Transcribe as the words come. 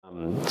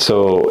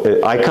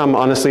So I come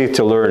honestly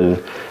to learn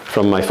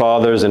from my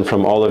fathers and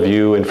from all of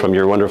you and from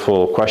your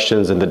wonderful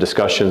questions and the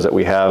discussions that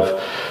we have.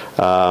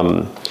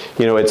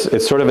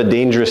 It's sort of a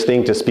dangerous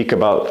thing to speak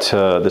about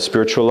the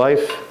spiritual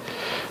life,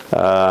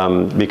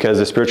 because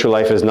the spiritual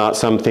life is not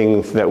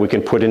something that we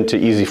can put into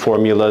easy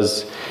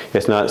formulas.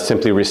 It's not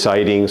simply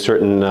reciting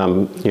certain,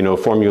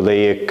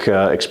 formulaic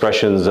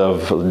expressions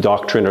of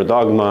doctrine or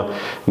dogma,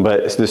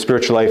 but the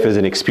spiritual life is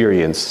an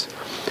experience.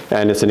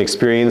 And it's an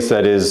experience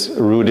that is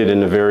rooted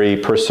in a very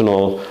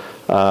personal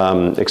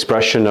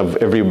expression of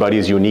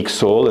everybody's unique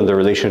soul and their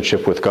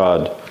relationship with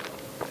God.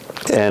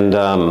 And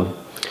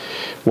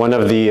one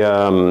of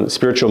the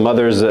spiritual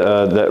mothers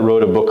that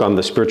wrote a book on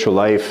the spiritual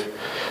life,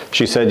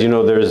 she said,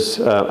 there's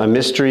a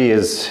mystery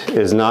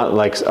is not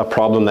like a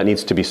problem that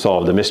needs to be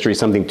solved. A mystery is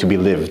something to be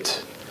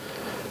lived.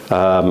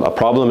 A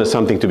problem is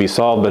something to be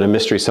solved, but a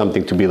mystery is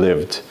something to be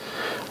lived.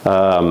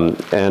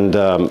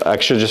 I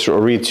should just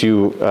read to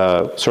you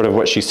sort of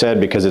what she said,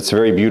 because it's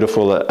very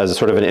beautiful as a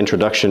sort of an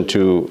introduction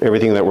to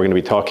everything that we're going to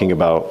be talking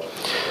about.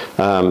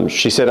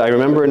 She said, I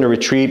remember in a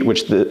retreat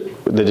which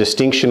the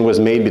distinction was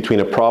made between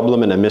a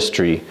problem and a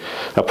mystery.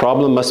 A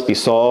problem must be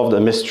solved, a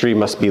mystery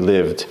must be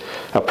lived.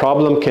 A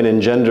problem can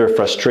engender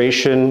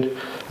frustration,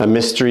 a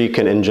mystery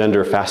can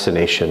engender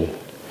fascination.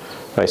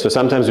 Right? So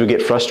sometimes we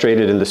get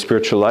frustrated in the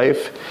spiritual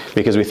life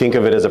because we think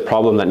of it as a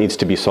problem that needs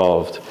to be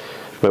solved.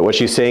 But what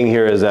she's saying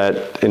here is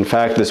that, in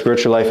fact, the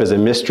spiritual life is a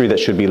mystery that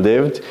should be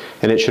lived,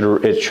 and it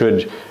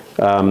should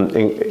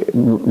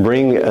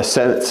bring a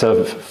sense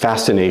of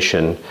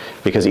fascination,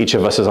 because each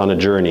of us is on a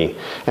journey.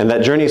 And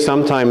that journey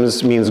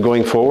sometimes means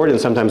going forward and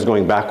sometimes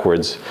going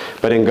backwards.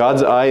 But in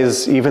God's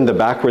eyes, even the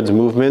backwards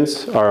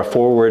movements are a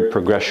forward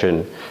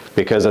progression,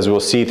 because as we'll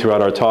see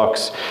throughout our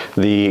talks,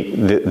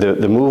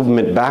 the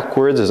movement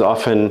backwards is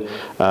often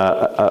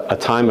a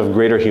time of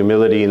greater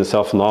humility and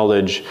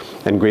self-knowledge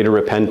and greater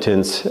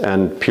repentance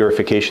and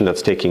purification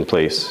that's taking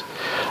place.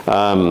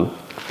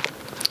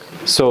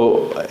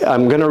 So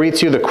I'm going to read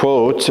to you the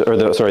quote, or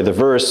the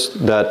verse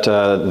that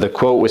the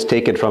quote was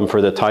taken from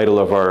for the title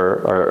of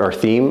our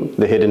theme,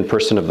 The Hidden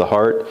Person of the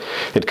Heart.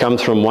 It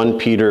comes from 1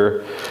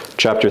 Peter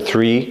chapter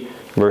 3,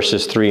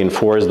 verses 3 and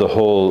 4 is the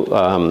whole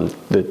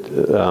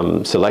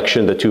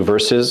selection, the two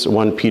verses,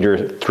 1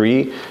 Peter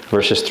 3,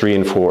 verses 3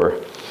 and 4.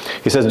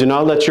 He says, do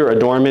not let your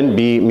adornment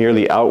be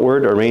merely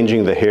outward,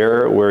 arranging the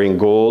hair, wearing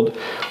gold,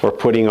 or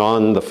putting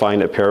on the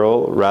fine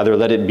apparel. Rather,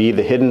 let it be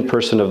the hidden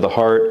person of the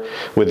heart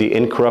with the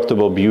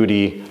incorruptible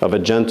beauty of a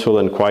gentle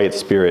and quiet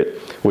spirit,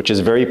 which is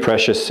very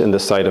precious in the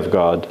sight of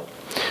God.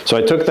 So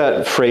I took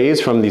that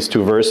phrase from these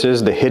two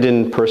verses, the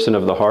hidden person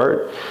of the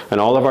heart, and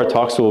all of our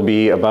talks will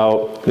be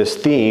about this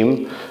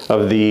theme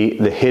of the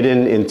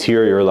hidden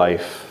interior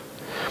life.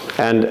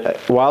 And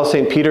while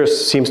St. Peter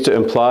seems to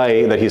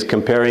imply that he's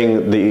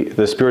comparing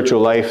the spiritual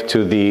life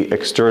to the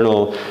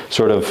external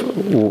sort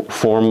of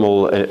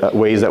formal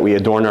ways that we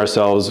adorn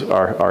ourselves,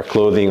 our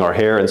clothing, our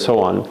hair, and so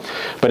on.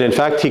 But in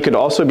fact, he could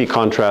also be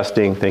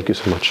contrasting, thank you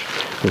so much,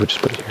 we'll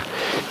just put it here.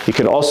 He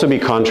could also be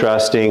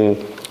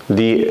contrasting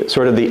the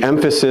sort of the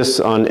emphasis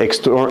on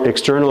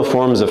external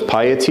forms of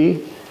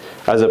piety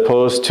as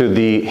opposed to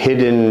the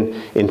hidden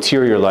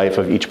interior life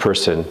of each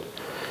person.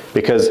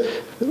 Because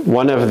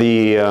one of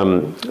the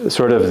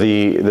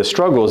the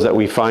struggles that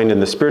we find in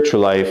the spiritual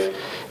life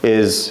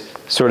is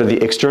sort of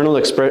the external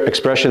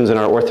expressions in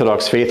our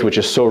Orthodox faith, which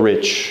is so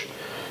rich.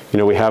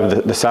 We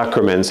have the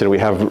sacraments, and we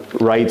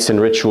have rites and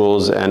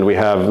rituals, and we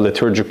have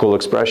liturgical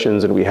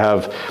expressions, and we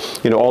have,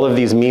 all of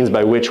these means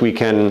by which we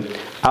can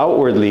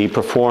outwardly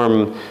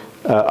perform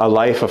a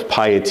life of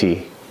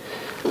piety.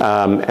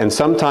 And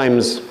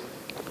sometimes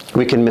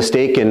we can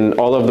mistake in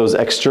all of those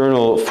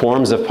external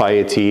forms of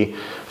piety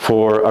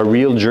for a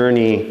real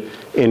journey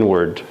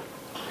inward.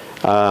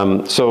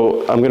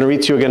 So I'm going to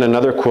read to you again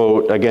another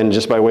quote, again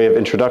just by way of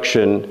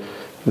introduction.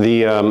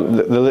 The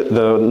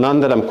nun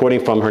that I'm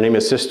quoting from, her name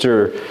is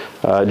Sister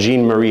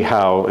Jean Marie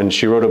Howe, and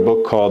she wrote a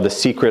book called The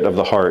Secret of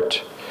the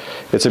Heart.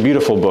 It's a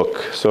beautiful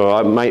book, so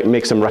I might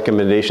make some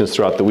recommendations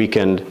throughout the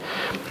weekend.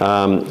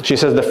 She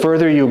says, the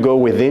further you go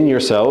within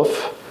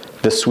yourself,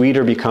 the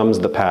sweeter becomes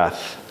the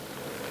path.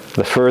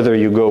 The further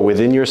you go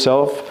within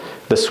yourself,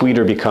 the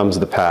sweeter becomes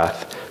the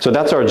path. So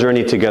that's our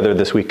journey together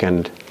this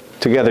weekend.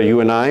 Together,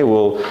 you and I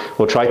will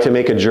try to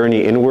make a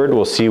journey inward.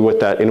 We'll see what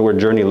that inward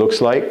journey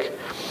looks like.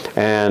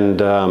 And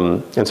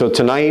so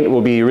tonight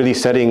we'll be really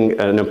setting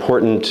an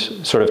important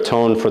sort of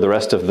tone for the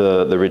rest of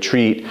the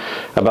retreat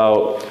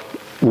about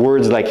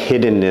words like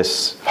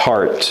hiddenness,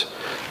 heart,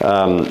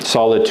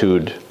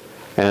 solitude,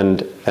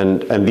 and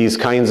these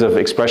kinds of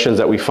expressions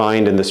that we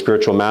find in the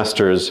spiritual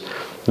masters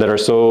that are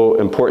so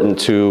important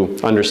to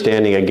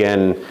understanding,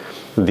 again,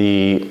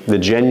 the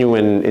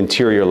genuine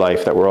interior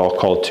life that we're all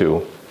called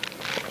to.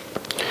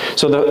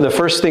 So the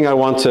first thing I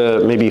want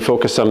to maybe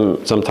focus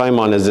some time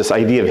on is this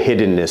idea of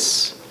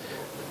hiddenness,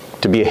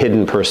 to be a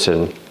hidden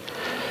person.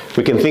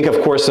 We can think,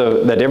 of course,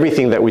 that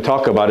everything that we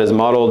talk about is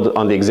modeled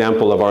on the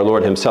example of our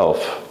Lord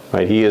himself.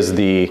 Right? He is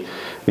the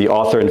the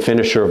author and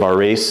finisher of our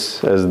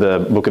race, as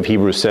the book of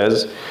Hebrews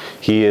says.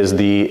 He is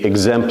the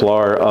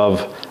exemplar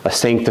of a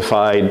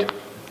sanctified,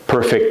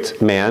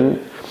 perfect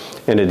man,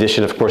 in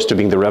addition, of course, to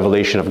being the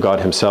revelation of God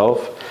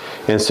himself.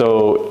 And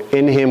so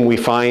in him we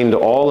find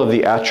all of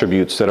the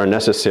attributes that are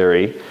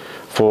necessary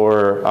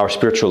for our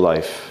spiritual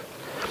life.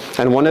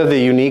 And one of the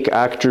unique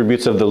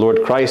attributes of the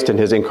Lord Christ in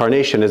his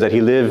incarnation is that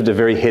he lived a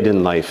very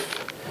hidden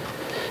life.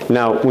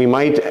 Now, we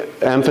might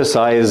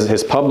emphasize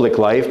his public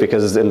life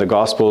because in the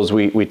Gospels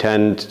we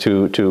tend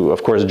to,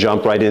 of course,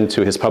 jump right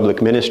into his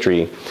public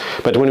ministry.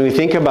 But when we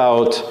think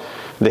about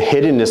the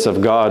hiddenness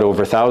of God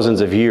over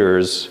thousands of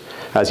years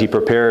as he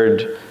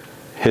prepared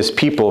his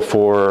people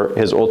for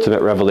his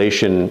ultimate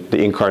revelation,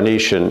 the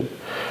incarnation,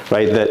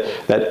 right?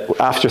 That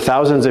after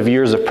thousands of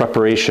years of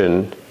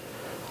preparation,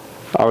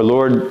 our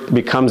Lord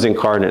becomes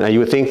incarnate. Now, you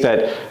would think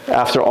that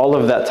after all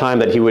of that time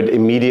that he would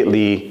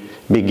immediately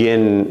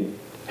begin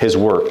his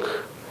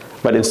work.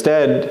 But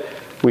instead,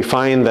 we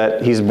find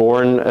that he's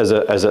born as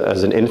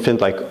an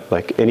infant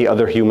like any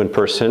other human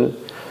person,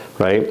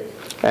 right?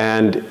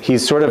 And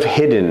he's sort of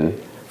hidden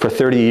for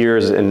 30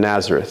 years in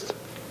Nazareth.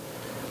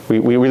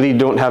 We really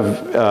don't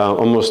have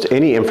almost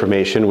any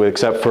information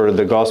except for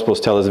the Gospels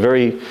tell us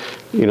very,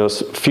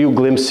 few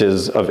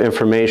glimpses of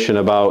information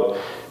about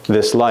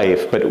this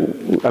life. But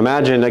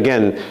imagine,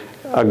 again,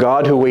 a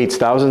God who waits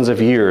thousands of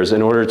years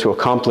in order to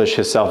accomplish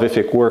his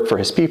salvific work for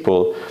his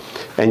people,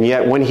 and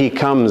yet when he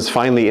comes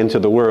finally into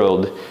the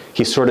world,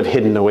 he's sort of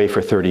hidden away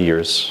for 30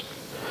 years.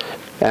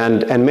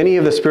 And many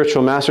of the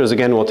spiritual masters,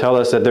 again, will tell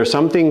us that there's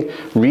something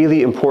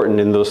really important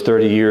in those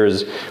 30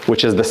 years,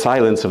 which is the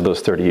silence of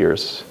those 30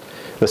 years.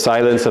 The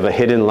silence of a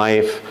hidden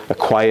life, a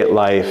quiet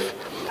life,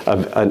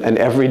 of an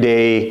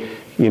everyday,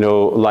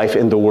 life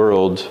in the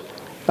world,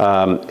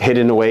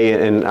 hidden away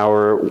in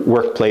our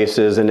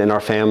workplaces and in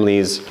our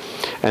families,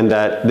 and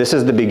that this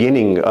is the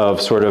beginning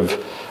of sort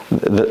of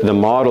the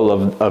model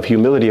of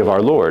humility of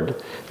our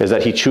Lord, is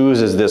that he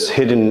chooses this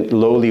hidden,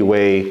 lowly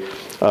way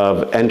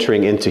of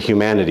entering into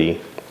humanity.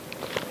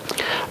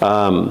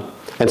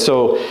 And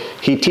so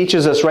he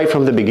teaches us right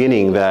from the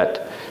beginning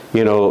that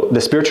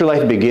the spiritual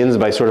life begins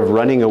by sort of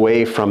running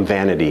away from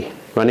vanity,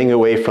 running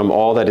away from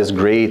all that is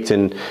great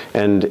and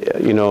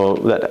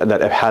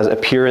that has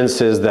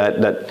appearances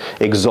that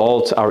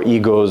exalt our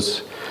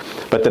egos,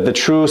 but that the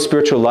true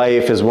spiritual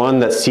life is one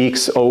that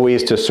seeks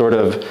always to sort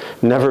of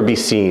never be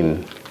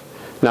seen.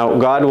 Now,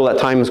 God will at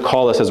times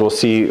call us, as we'll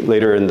see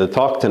later in the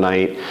talk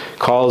tonight,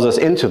 calls us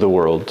into the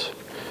world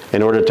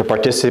in order to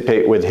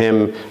participate with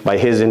him by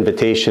his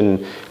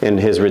invitation in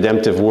his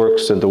redemptive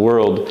works in the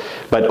world.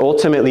 But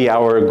ultimately,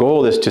 our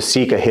goal is to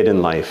seek a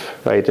hidden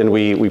life, right? And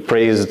we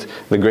praised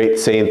the great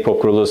saint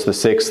Pope Kyrillos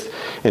VI,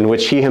 in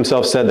which he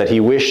himself said that he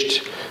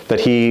wished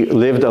that he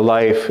lived a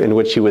life in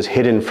which he was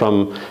hidden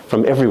from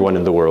everyone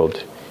in the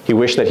world. He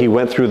wished that he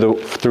went through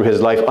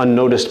his life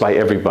unnoticed by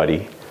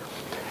everybody.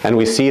 And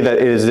we see that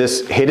it is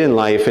this hidden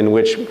life in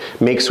which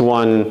makes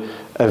one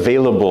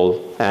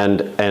available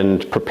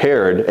and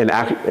prepared and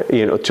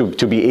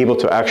to be able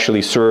to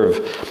actually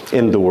serve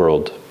in the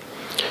world.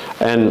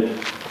 And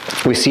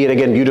we see it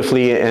again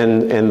beautifully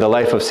in the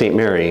life of Saint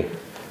Mary,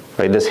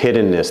 right? This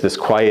hiddenness, this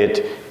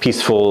quiet,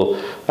 peaceful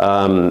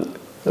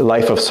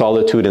life of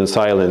solitude and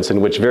silence,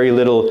 in which very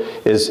little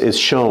is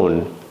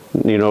shown.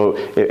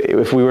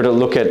 If we were to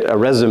look at a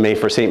resume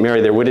for Saint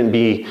Mary, there wouldn't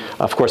be,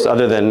 of course,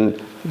 other than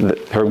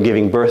her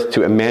giving birth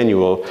to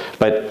Emmanuel,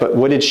 but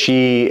what did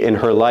she in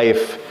her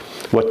life?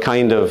 What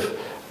kind of,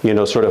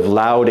 sort of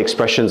loud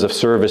expressions of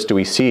service do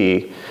we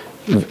see?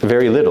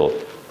 Very little.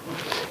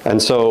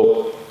 And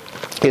so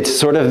it's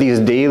sort of these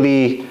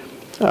daily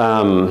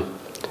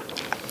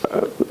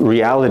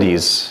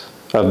realities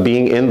of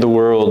being in the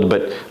world,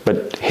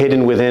 but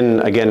hidden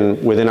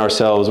within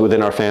ourselves,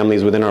 within our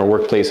families, within our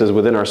workplaces,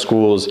 within our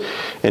schools,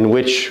 in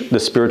which the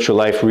spiritual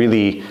life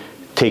really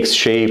takes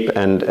shape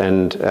and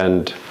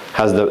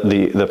has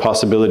the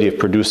possibility of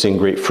producing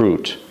great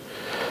fruit.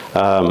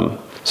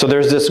 So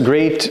there's this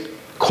great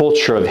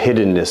culture of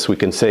hiddenness, we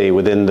can say,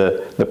 within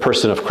the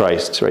person of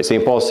Christ, right?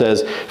 St. Paul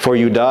says, "For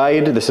you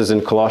died," this is in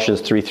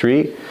Colossians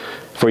 3:3,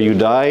 "for you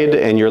died,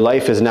 and your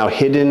life is now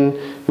hidden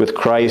with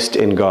Christ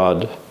in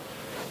God."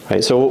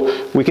 Right? So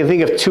we can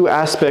think of two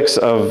aspects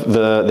of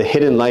the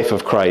hidden life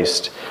of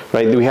Christ,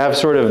 right? We have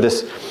sort of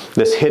this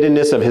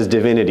hiddenness of his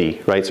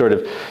divinity, right? Sort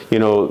of,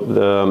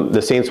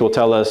 the saints will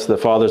tell us, the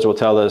fathers will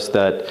tell us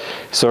that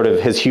sort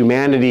of his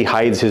humanity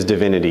hides his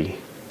divinity.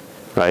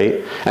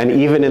 Right? And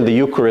even in the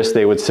Eucharist,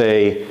 they would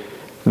say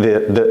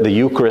the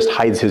Eucharist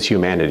hides his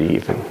humanity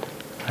even.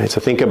 Right?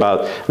 So think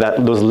about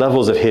those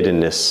levels of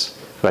hiddenness.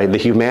 Right? The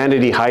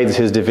humanity hides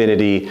his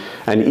divinity,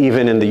 and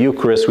even in the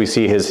Eucharist, we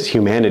see his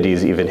humanity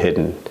is even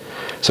hidden.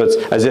 So it's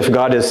as if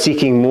God is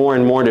seeking more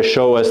and more to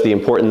show us the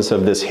importance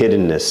of this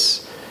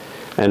hiddenness,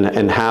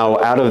 and how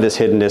out of this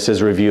hiddenness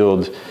is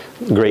revealed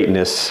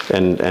greatness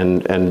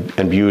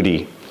and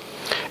beauty.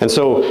 And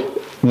so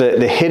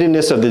the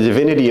hiddenness of the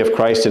divinity of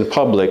Christ in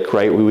public,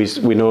 right?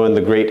 We know in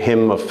the great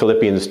hymn of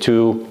Philippians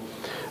 2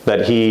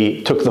 that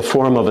he took the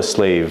form of a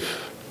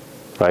slave,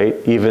 right?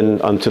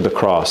 Even unto the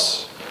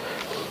cross.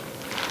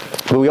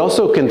 But we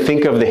also can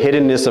think of the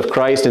hiddenness of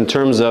Christ in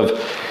terms of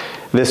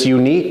this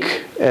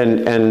unique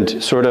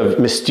and sort of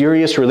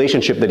mysterious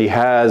relationship that he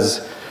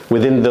has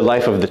within the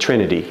life of the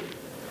Trinity.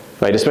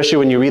 Right? Especially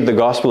when you read the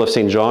Gospel of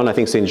St. John, I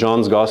think St.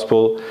 John's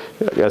Gospel,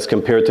 as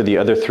compared to the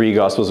other three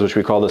Gospels, which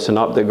we call the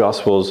Synoptic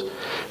Gospels,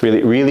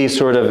 really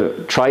sort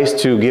of tries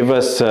to give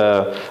us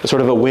a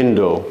sort of a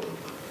window.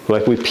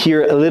 Like we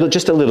peer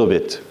just a little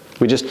bit.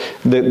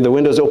 The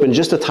window's open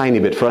just a tiny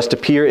bit for us to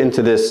peer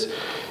into this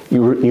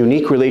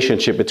unique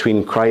relationship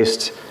between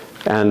Christ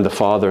and the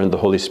Father and the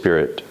Holy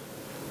Spirit.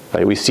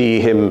 Right? We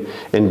see him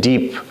in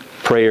deep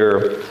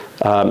prayer,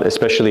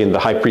 especially in the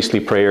high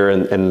priestly prayer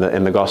in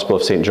the Gospel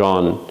of St.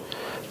 John.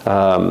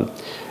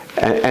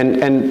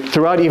 And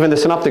throughout even the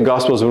Synoptic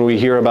Gospels, when we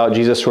hear about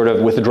Jesus sort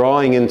of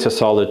withdrawing into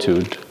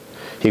solitude,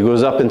 he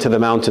goes up into the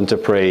mountain to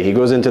pray, he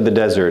goes into the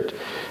desert,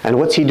 and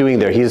what's he doing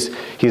there?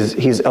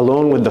 He's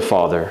alone with the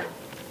Father,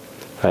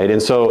 right?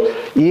 And so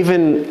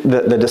even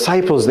the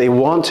disciples, they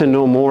want to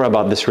know more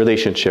about this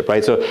relationship,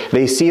 right? So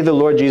they see the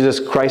Lord Jesus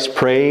Christ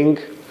praying,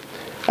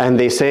 and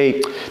they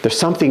say, there's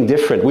something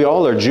different. We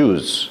all are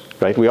Jews.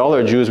 Right? We all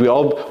are Jews. We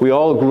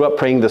all grew up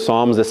praying the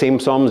Psalms, the same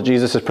Psalms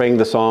Jesus is praying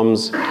the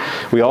Psalms.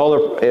 We all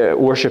are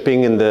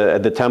worshiping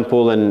at the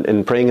temple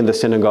and praying in the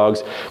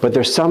synagogues. But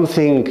there's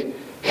something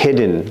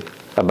hidden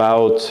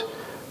about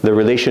the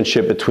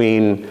relationship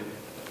between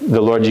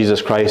the Lord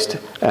Jesus Christ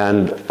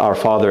and our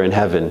Father in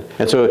heaven.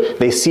 And so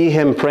they see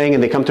him praying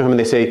and they come to him and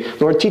they say,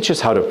 Lord, teach us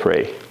how to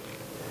pray.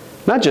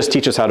 Not just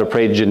teach us how to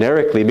pray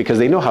generically, because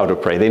they know how to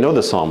pray. They know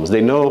the Psalms.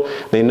 They know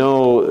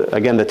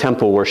again, the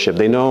temple worship.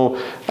 They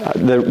know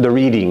the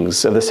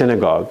readings of the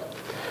synagogue.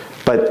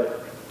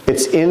 But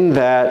it's in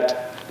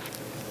that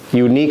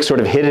unique sort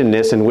of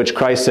hiddenness in which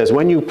Christ says,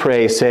 when you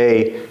pray,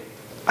 say,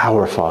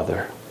 our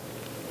Father.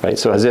 Right?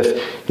 So as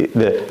if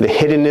the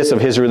hiddenness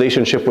of his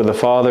relationship with the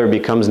Father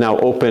becomes now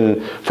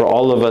open for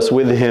all of us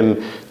with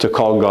him to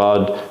call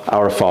God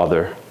our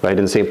Father. Right?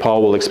 And St.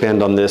 Paul will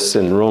expand on this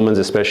in Romans,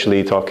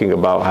 especially talking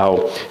about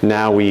how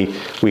now we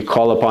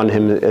call upon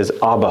him as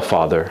Abba,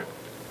 Father.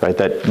 Right?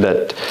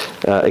 That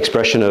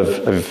expression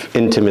of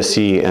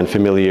intimacy and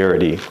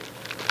familiarity.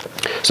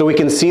 So we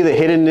can see the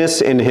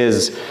hiddenness in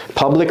his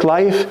public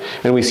life,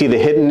 and we see the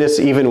hiddenness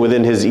even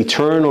within his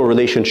eternal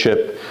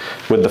relationship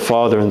with the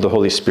Father and the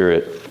Holy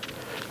Spirit.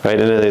 Right?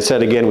 And as I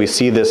said again, we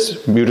see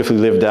this beautifully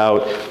lived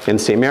out in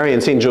St. Mary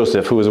and St.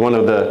 Joseph, who is one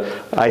of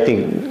I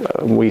think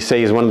we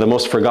say is one of the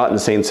most forgotten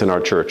saints in our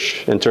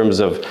church, in terms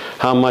of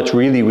how much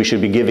really we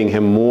should be giving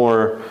him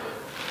more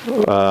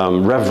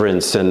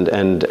reverence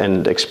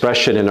and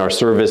expression in our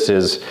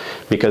services,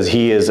 because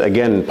he is,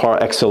 again, par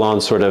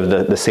excellence, sort of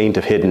the saint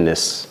of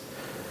hiddenness.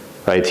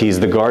 Right? He's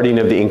the guardian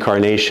of the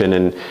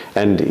incarnation,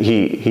 and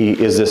he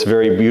is this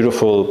very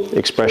beautiful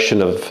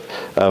expression of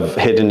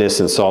hiddenness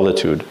and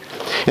solitude.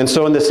 And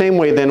so in the same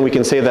way, then, we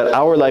can say that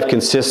our life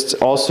consists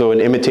also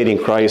in imitating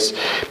Christ,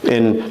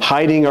 in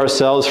hiding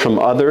ourselves from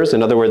others.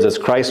 In other words, as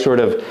Christ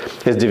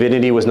his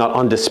divinity was not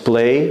on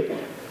display,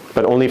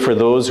 but only for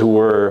those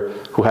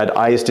who had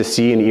eyes to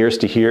see and ears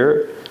to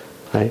hear.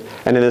 Right?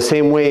 And in the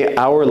same way,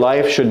 our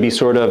life should be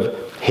sort of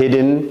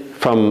hidden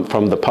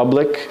from the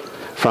public,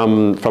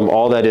 from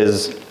all that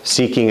is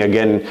seeking,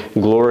 again,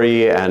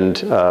 glory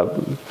and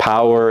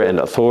power and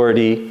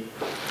authority.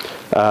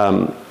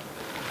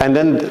 And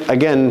then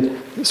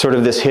again, sort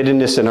of this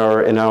hiddenness in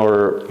our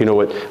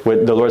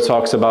what the Lord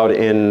talks about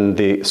in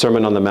the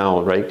Sermon on the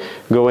Mount, right?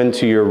 Go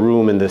into your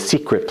room in the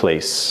secret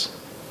place,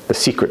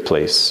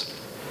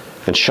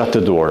 and shut the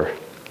door,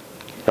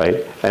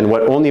 right? And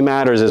what only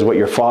matters is what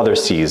your Father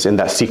sees in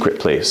that secret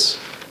place.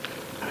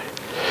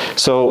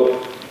 So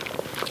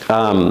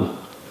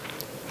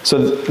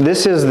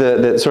this is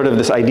the sort of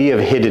this idea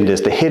of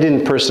hiddenness, the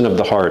hidden person of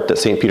the heart that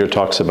St. Peter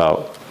talks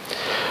about.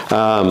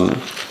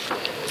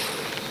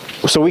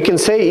 So we can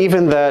say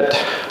even that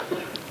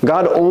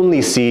God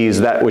only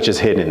sees that which is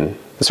hidden.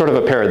 It's sort of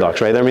a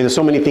paradox, right? I mean, there's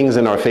so many things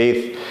in our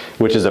faith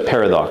which is a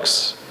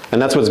paradox. And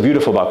that's what's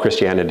beautiful about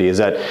Christianity, is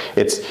that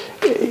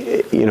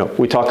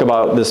we talk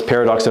about this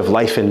paradox of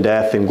life and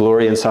death and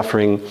glory and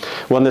suffering.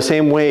 Well, in the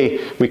same way,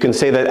 we can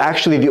say that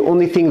actually the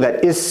only thing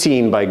that is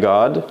seen by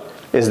God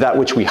is that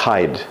which we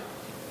hide,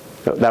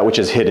 that which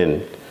is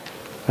hidden.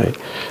 Right?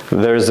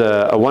 There's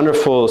a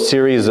wonderful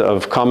series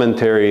of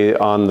commentary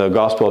on the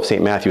Gospel of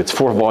St. Matthew. It's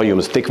 4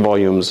 volumes, thick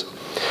volumes.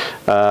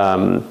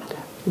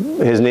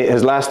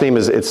 His last name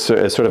it's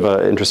sort of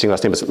an interesting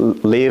last name. It's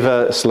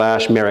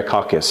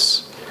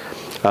Leva/Marakakis.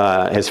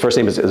 His first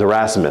name is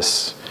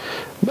Erasmus,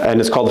 and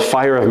it's called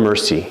Fire of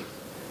Mercy.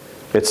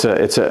 It's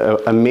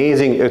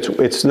amazing.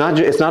 It's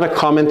not a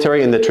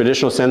commentary in the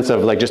traditional sense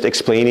of like just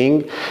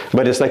explaining,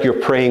 but it's like you're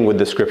praying with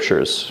the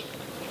scriptures.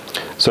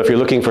 So if you're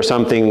looking for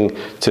something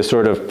to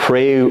sort of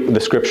pray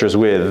the scriptures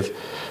with,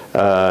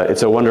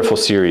 it's a wonderful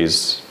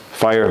series,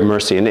 Fire of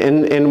Mercy. And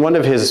in one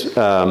of his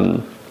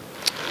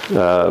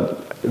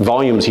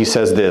volumes, he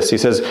says this. He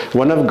says,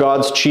 one of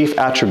God's chief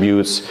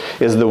attributes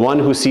is the one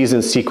who sees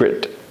in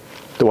secret,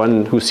 the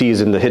one who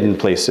sees in the hidden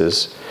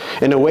places.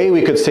 In a way,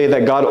 we could say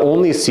that God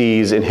only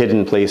sees in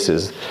hidden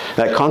places,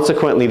 that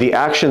consequently the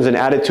actions and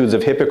attitudes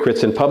of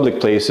hypocrites in public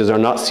places are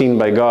not seen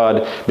by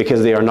God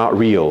because they are not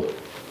real.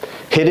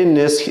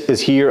 Hiddenness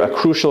is here a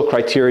crucial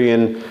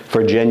criterion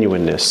for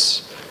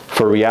genuineness,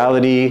 for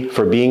reality,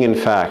 for being in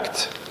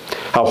fact.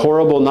 How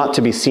horrible not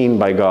to be seen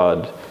by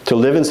God, to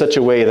live in such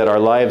a way that our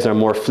lives are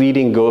more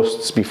fleeting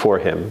ghosts before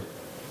Him.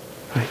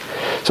 Right?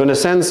 So in a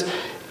sense,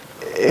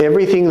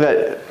 everything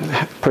that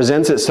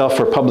presents itself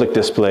for public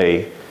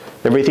display,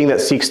 everything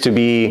that seeks to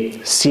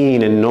be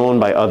seen and known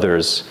by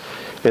others,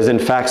 is in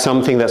fact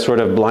something that sort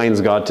of blinds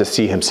God to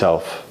see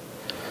Himself.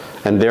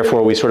 And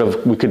therefore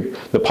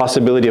the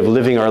possibility of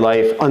living our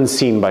life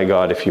unseen by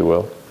God, if you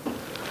will,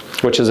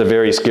 which is a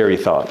very scary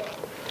thought.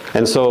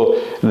 And so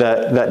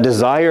that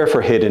desire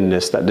for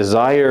hiddenness, that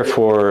desire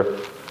for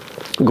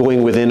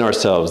going within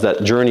ourselves,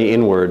 that journey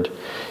inward,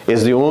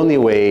 is the only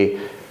way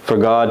for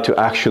God to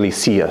actually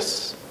see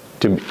us,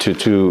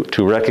 to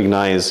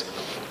recognize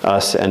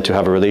us and to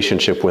have a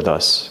relationship with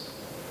us.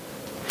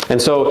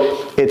 And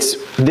so it's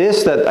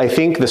this that I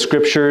think the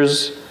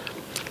scriptures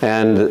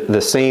and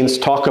the saints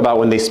talk about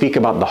when they speak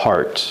about the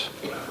heart.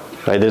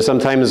 Right? There's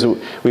sometimes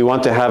we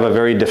want to have a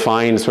very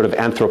defined sort of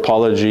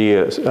anthropology,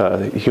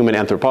 human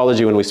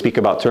anthropology, when we speak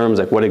about terms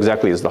like what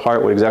exactly is the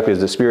heart, what exactly is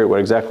the spirit, what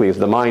exactly is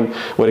the mind,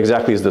 what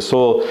exactly is the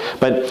soul.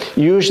 But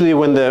usually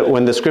when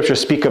the scriptures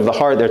speak of the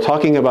heart, they're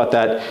talking about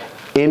that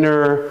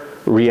inner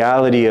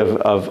reality of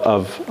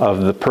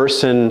the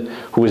person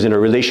who is in a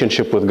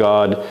relationship with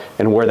God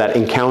and where that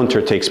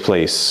encounter takes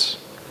place.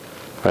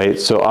 Right?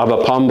 So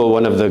Abba Pambo,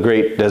 one of the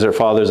great desert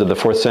fathers of the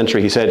 4th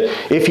century, he said,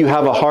 if you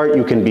have a heart,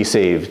 you can be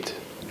saved.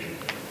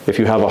 If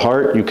you have a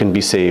heart, you can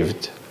be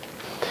saved.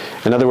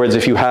 In other words,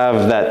 if you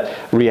have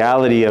that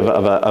reality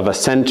of a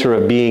center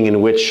of being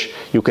in which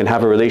you can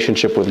have a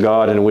relationship with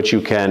God, in which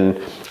you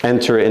can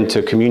enter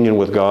into communion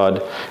with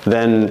God,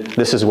 then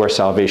this is where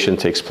salvation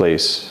takes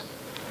place.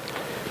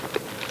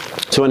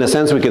 So in a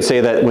sense, we could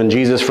say that when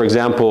Jesus, for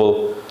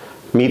example,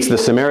 meets the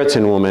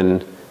Samaritan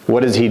woman,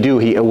 what does He do?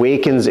 He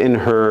awakens in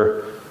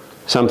her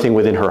something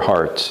within her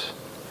heart.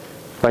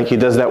 Right? He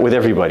does that with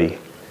everybody.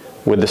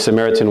 With the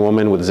Samaritan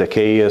woman, with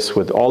Zacchaeus,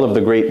 with all of the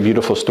great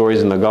beautiful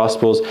stories in the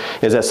Gospels,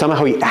 is that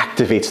somehow He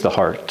activates the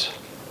heart.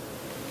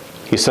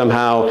 He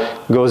somehow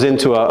goes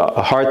into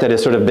a heart that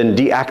has sort of been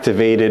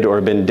deactivated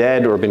or been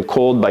dead or been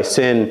cold by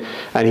sin,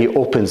 and He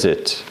opens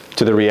it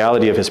to the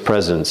reality of His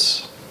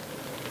presence.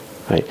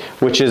 Right?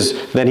 Which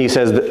is, then he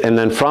says, and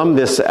then from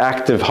this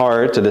active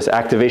heart, to this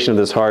activation of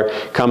this heart,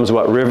 comes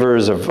what?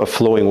 Rivers of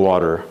flowing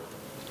water.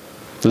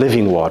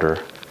 Living water.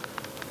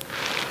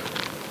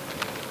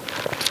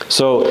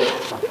 So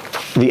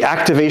the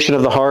activation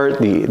of the heart,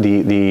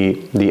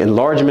 the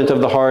enlargement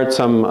of the heart,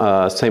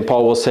 some St.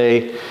 Paul will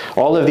say,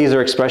 all of these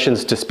are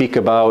expressions to speak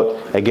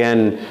about,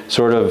 again,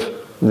 sort of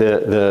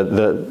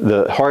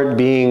the heart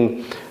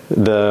being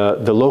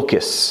the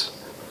locus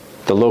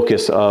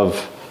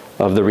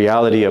of the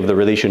reality of the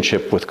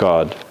relationship with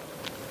God.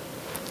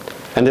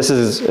 And this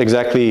is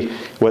exactly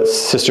what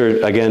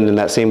Sister, again, in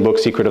that same book,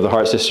 Secret of the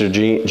Heart, Sister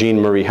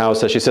Jean Marie Howe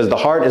says. She says, the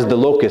heart is the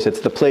locus, it's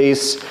the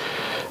place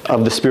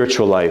of the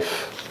spiritual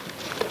life.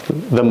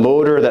 The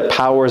motor that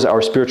powers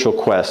our spiritual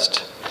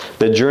quest.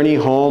 The journey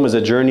home is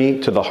a journey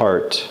to the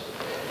heart.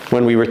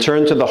 When we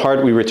return to the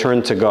heart, we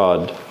return to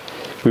God.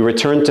 We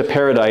return to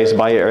paradise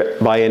by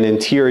an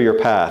interior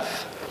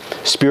path.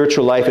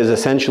 Spiritual life is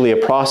essentially a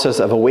process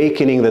of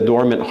awakening the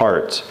dormant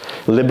heart,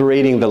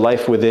 liberating the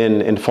life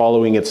within and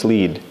following its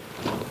lead.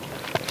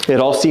 It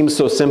all seems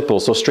so simple,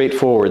 so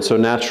straightforward, so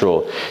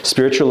natural.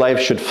 Spiritual life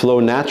should flow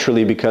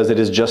naturally because it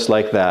is just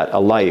like that, a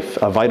life,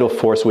 a vital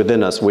force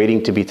within us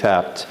waiting to be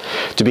tapped,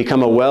 to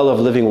become a well of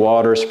living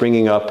water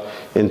springing up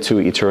into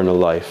eternal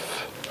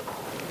life.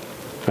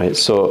 Right?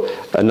 So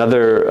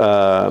another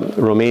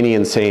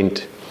Romanian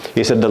saint,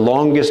 he said, the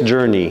longest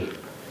journey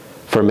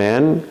for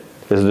man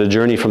is the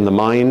journey from the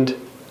mind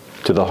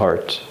to the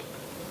heart.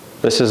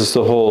 This is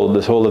the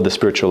whole of the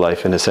spiritual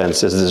life, in a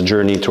sense, is this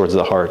journey towards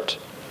the heart.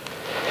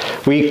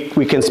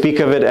 We can speak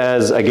of it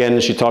as,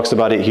 again, she talks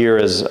about it here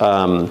as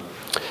the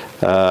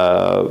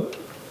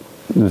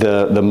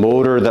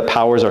motor that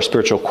powers our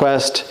spiritual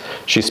quest.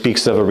 She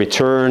speaks of a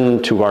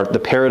return to the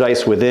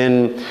paradise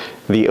within,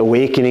 the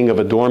awakening of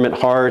a dormant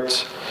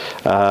heart.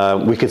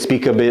 We could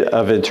speak of it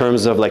in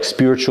terms of like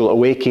spiritual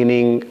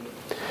awakening.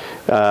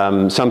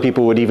 Some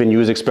people would even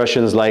use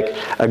expressions like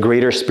a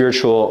greater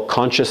spiritual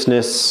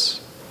consciousness,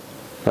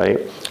 right?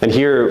 And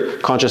here,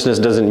 consciousness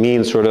doesn't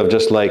mean sort of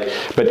just like,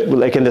 but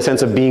like in the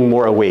sense of being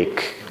more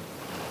awake,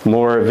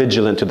 more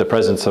vigilant to the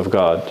presence of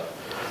God.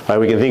 Right?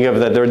 We can think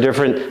of that there are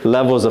different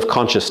levels of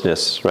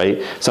consciousness,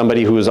 right?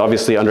 Somebody who is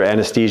obviously under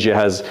anesthesia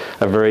has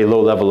a very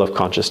low level of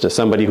consciousness.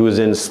 Somebody who is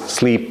in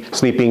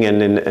sleeping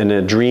and in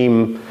a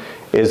dream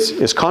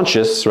is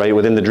conscious, right,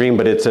 within the dream,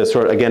 but it's a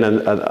sort of, again,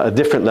 a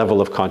different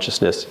level of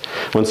consciousness.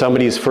 When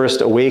somebody is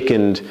first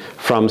awakened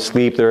from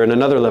sleep, they're in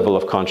another level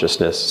of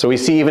consciousness. So we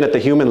see even at the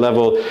human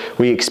level,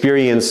 we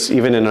experience,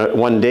 even in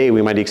one day,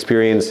 we might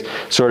experience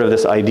sort of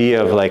this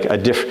idea of like a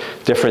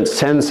different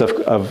sense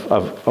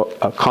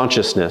of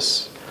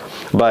consciousness.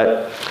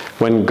 But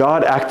when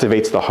God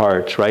activates the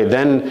heart, right,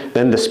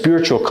 then the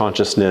spiritual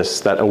consciousness,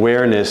 that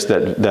awareness,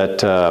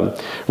 that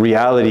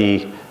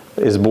reality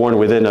is born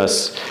within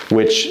us,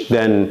 which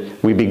then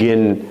we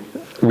begin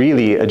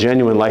really a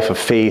genuine life of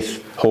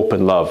faith, hope,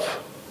 and love.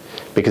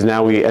 Because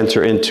now we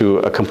enter into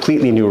a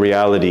completely new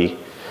reality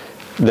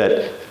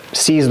that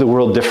sees the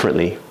world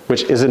differently.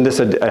 Which, isn't this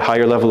a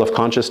higher level of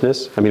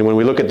consciousness? I mean, when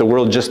we look at the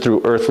world just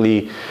through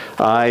earthly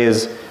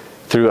eyes,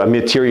 through a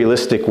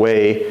materialistic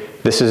way,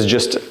 this is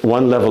just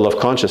one level of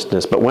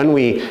consciousness. But when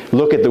we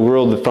look at the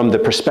world from the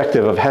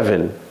perspective of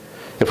heaven,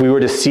 if we were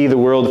to see the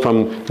world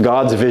from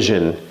God's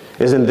vision,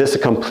 isn't this a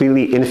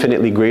completely,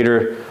 infinitely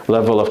greater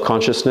level of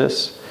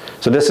consciousness?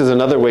 So this is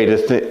another way to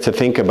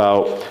think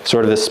about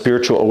sort of the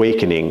spiritual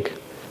awakening,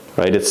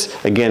 right?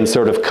 It's, again,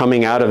 sort of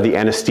coming out of the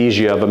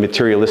anesthesia of a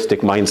materialistic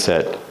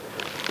mindset.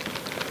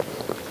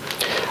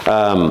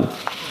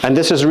 And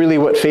this is really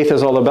what faith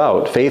is all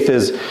about. Faith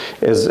is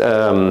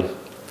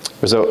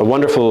there's a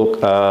wonderful,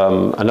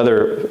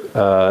 another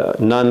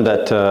nun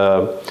that,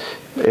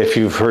 if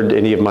you've heard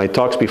any of my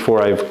talks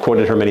before, I've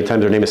quoted her many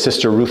times. Her name is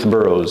Sister Ruth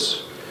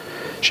Burroughs.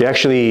 She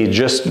actually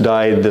just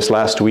died this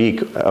last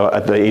week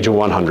at the age of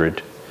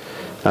 100.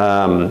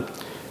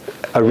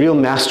 A real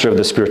master of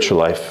the spiritual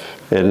life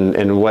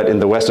in what in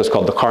the West is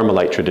called the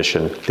Carmelite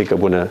tradition. I think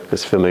Abuna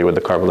is familiar with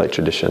the Carmelite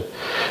tradition.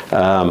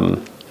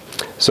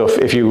 So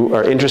if you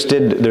are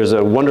interested, there's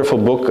a wonderful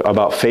book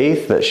about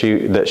faith that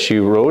she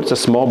wrote. It's a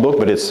small book,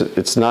 but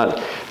it's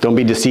not, don't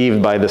be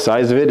deceived by the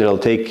size of it. It'll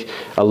take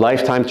a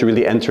lifetime to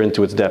really enter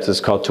into its depths. It's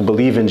called To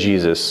Believe in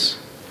Jesus.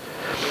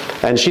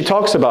 And she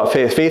talks about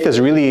faith. Faith is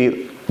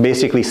really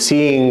basically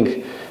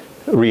seeing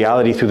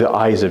reality through the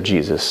eyes of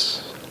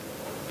Jesus,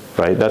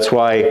 right? That's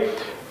why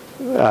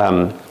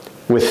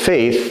with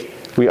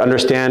faith, we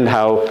understand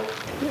how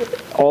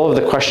all of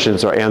the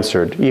questions are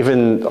answered,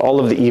 even all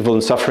of the evil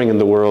and suffering in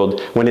the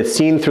world. When it's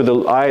seen through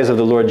the eyes of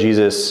the Lord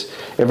Jesus,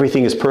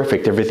 everything is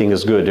perfect, everything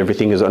is good,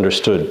 everything is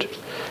understood.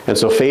 And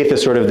so faith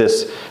is sort of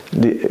this,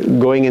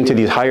 going into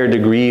these higher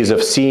degrees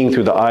of seeing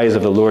through the eyes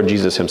of the Lord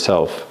Jesus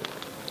himself.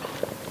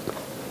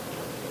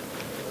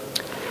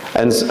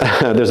 And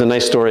there's a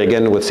nice story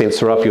again with Saint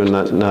Serapion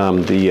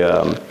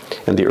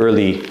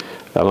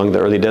among the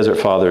early desert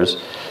fathers.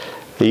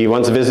 He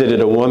once visited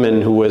a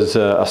woman who was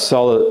a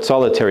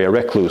solitary, a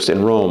recluse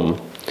in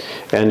Rome,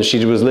 and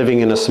she was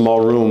living in a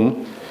small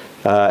room,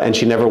 and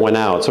she never went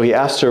out. So he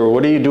asked her,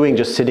 "What are you doing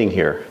just sitting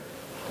here?"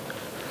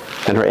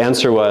 And her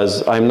answer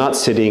was, "I'm not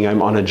sitting,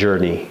 I'm on a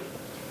journey.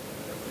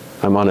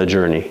 I'm on a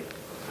journey."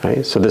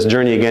 Right? So this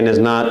journey again is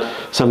not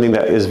something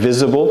that is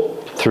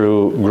visible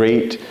through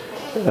great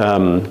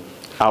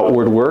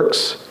outward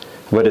works,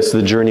 but it's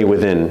the journey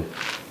within.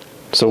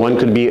 So one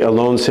could be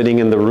alone sitting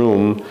in the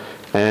room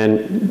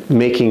and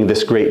making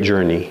this great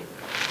journey.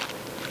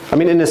 I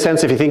mean, in a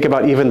sense, if you think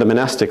about even the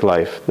monastic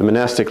life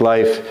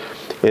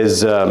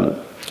is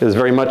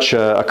very much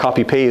a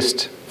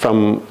copy-paste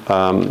from,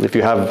 if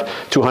you have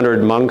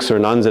 200 monks or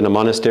nuns in a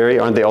monastery,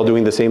 aren't they all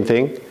doing the same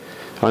thing?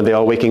 Aren't they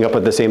all waking up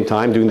at the same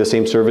time, doing the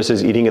same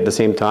services, eating at the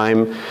same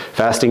time,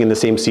 fasting in the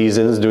same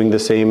seasons, doing the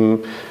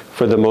same,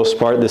 for the most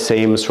part, the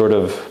same sort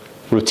of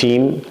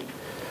routine?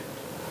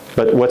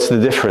 But what's the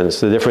difference?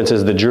 The difference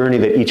is the journey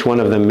that each one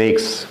of them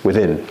makes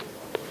within.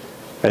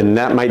 And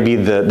that might be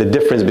the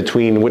difference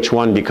between which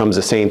one becomes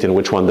a saint and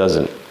which one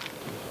doesn't.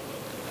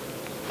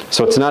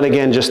 So it's not,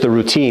 again, just the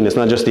routine. It's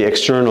not just the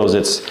externals.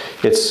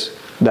 It's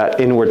that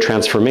inward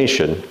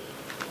transformation.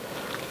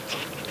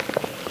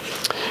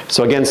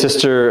 So again,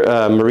 Sister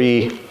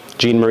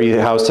Jean Marie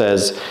Howe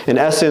says, "In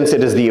essence,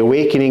 it is the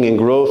awakening and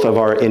growth of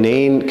our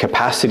inane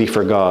capacity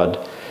for God,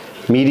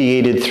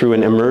 mediated through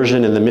an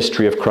immersion in the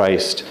mystery of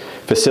Christ,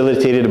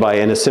 facilitated by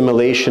an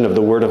assimilation of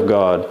the Word of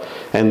God,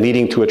 and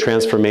leading to a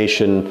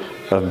transformation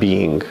of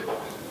being."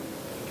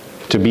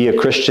 To be a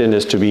Christian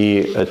is to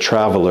be a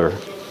traveler,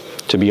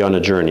 to be on a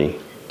journey.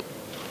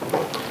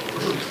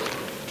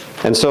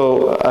 And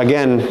so,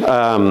 again,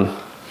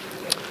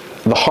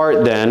 the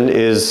heart then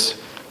is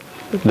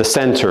the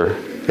center.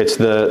 It's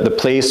the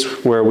place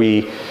where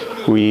we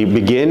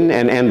begin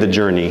and end the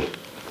journey.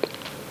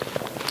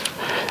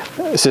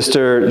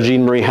 Sister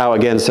Jean Marie Howe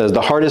again says,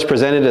 "The heart is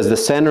presented as the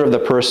center of the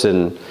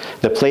person,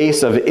 the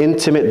place of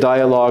intimate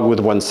dialogue with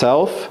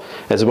oneself,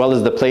 as well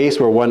as the place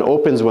where one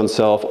opens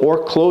oneself or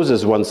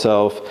closes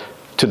oneself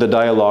to the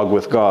dialogue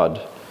with God.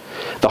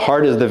 The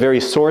heart is the very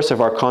source of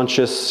our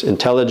conscious,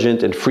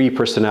 intelligent, and free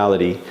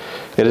personality.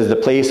 It is the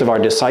place of our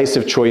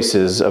decisive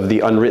choices, of the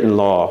unwritten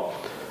law,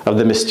 of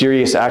the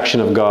mysterious action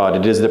of God.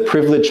 It is the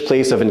privileged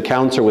place of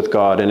encounter with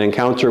God, an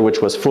encounter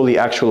which was fully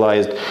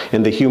actualized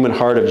in the human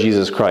heart of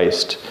Jesus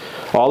Christ.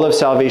 All of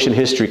salvation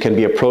history can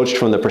be approached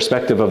from the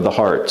perspective of the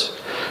heart.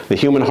 The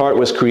human heart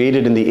was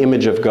created in the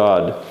image of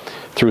God.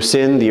 Through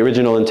sin, the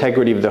original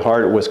integrity of the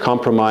heart was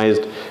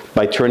compromised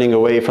by turning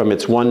away from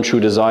its one true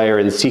desire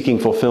and seeking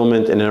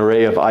fulfillment in an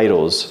array of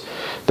idols.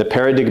 The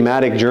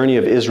paradigmatic journey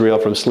of Israel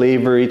from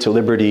slavery to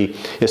liberty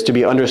is to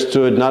be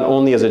understood not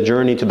only as a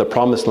journey to the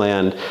promised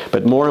land,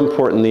 but more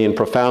importantly and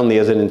profoundly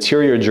as an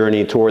interior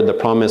journey toward the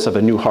promise of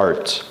a new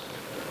heart.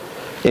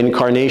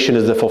 Incarnation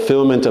is the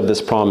fulfillment of this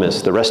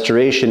promise, the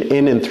restoration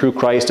in and through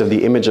Christ of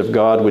the image of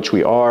God which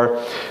we are,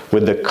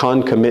 with the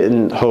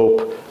concomitant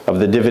hope of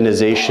the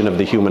divinization of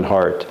the human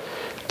heart.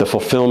 The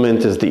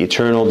fulfillment is the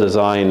eternal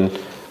design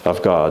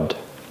of God.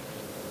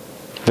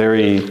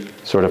 Very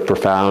sort of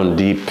profound,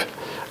 deep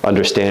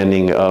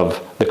understanding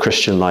of the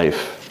Christian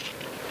life.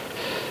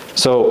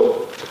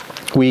 So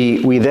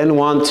we then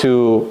want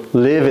to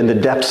live in the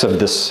depths of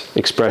this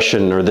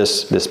expression or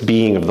this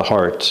being of the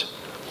heart.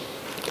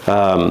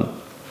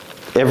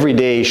 Every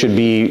day should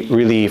be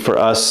really for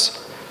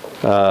us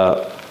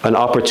an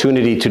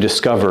opportunity to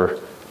discover,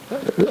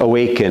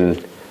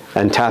 awaken,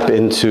 and tap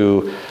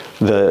into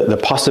the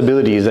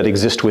possibilities that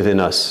exist within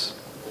us.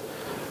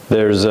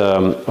 There's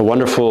a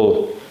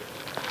wonderful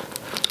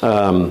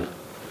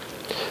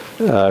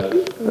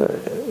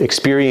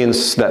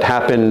experience that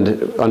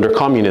happened under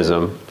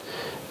communism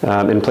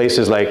in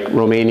places like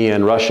Romania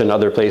and Russia and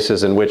other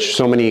places in which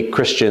so many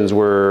Christians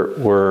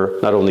were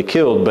not only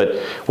killed but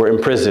were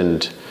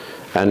imprisoned.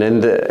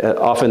 And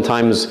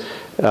oftentimes,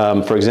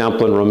 for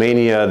example, in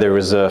Romania, there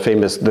was the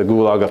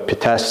Gulag of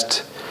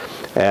Pitești,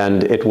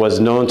 and it was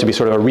known to be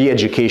sort of a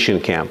re-education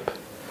camp.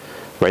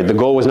 Right? The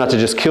goal was not to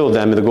just kill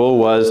them, the goal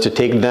was to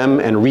take them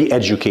and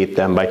re-educate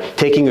them by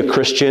taking a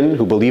Christian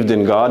who believed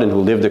in God and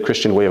who lived a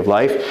Christian way of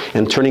life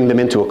and turning them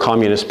into a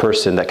communist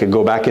person that could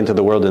go back into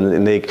the world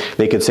and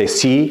they could say,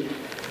 see,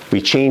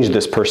 we changed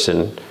this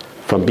person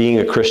from being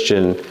a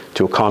Christian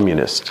to a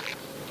communist.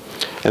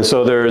 And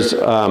so there's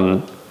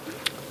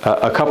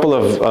a couple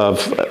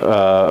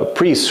of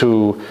priests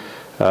who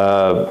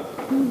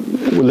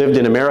lived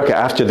in America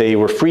after they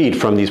were freed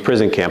from these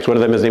prison camps. One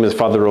of them, his name is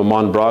Father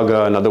Roman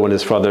Braga, another one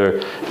is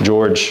Father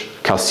George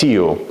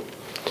Kyrillos.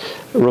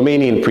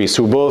 Romanian priests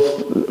who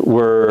both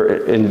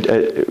were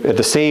at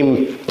the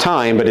same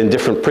time but in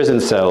different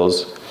prison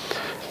cells.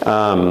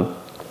 Father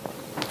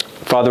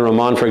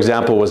Roman, for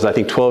example, was I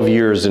think 12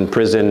 years in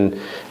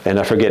prison, and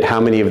I forget how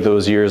many of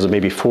those years,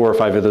 maybe 4 or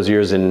 5 of those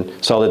years in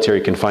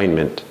solitary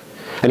confinement.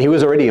 And he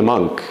was already a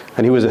monk,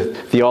 and he was a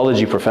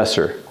theology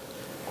professor.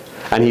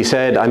 And he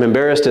said, I'm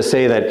embarrassed to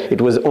say that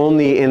it was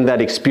only in that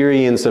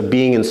experience of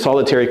being in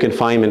solitary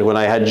confinement when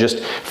I had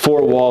just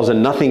 4 walls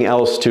and nothing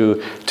else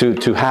to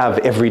have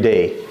every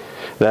day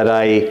that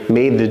I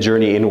made the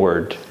journey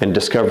inward and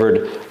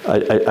discovered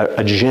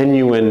a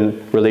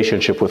genuine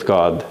relationship with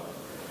God.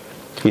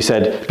 He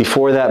said,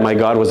 before that, my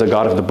God was a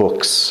God of the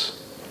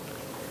books.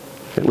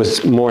 It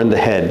was more in the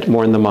head,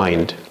 more in the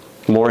mind,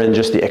 more in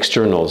just the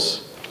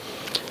externals.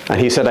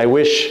 And he said, I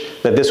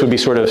wish that this would be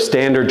sort of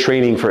standard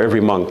training for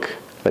every monk,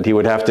 that he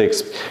would have to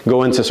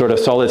go into sort of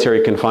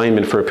solitary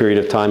confinement for a period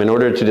of time in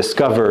order to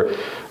discover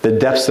the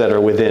depths that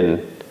are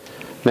within.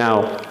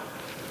 Now,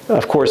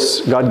 of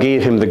course, God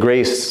gave him the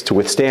grace to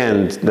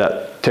withstand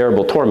that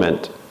terrible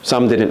torment.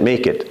 Some didn't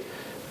make it.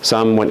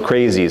 Some went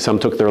crazy. Some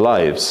took their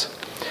lives.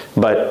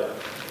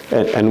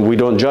 And we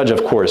don't judge,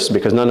 of course,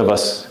 because none of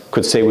us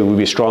could say we would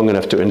be strong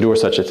enough to endure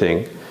such a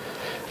thing.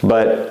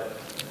 But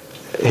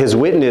his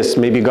witness,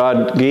 maybe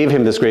God gave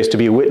him this grace to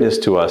be a witness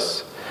to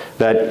us,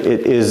 that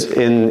it is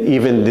in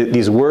even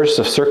these worst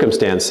of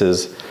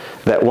circumstances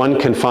that one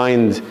can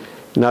find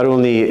not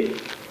only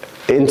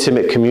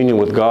intimate communion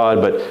with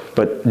God,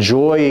 but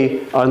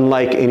joy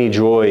unlike any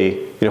joy.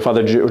 You know,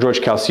 Father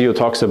George Kyrillos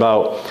talks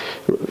about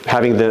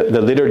having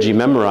the liturgy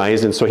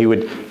memorized, and so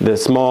the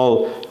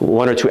small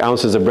 1 or 2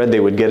 ounces of bread they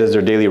would get as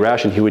their daily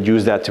ration, he would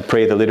use that to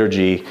pray the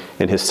liturgy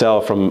in his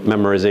cell from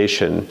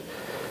memorization.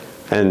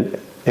 And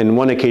in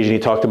one occasion, he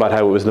talked about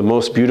how it was the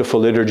most beautiful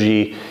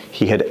liturgy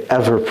he had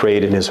ever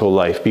prayed in his whole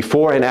life,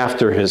 before and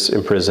after his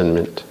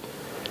imprisonment.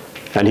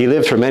 And he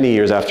lived for many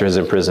years after his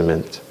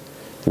imprisonment.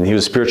 And he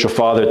was a spiritual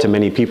father to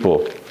many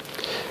people.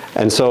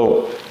 And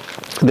so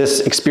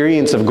this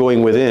experience of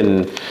going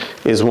within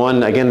is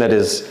one, again, that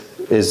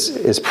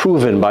is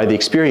proven by the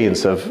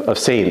experience of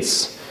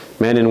saints,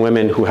 men and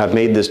women who have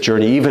made this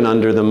journey, even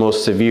under the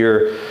most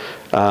severe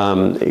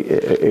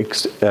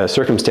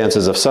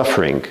circumstances of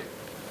suffering.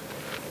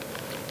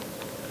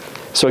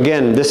 So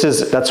again,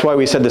 that's why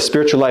we said the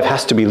spiritual life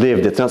has to be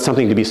lived. It's not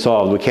something to be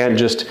solved. We can't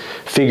just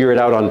figure it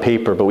out on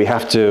paper, but we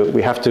have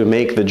to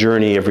make the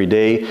journey every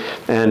day.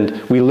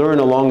 And we learn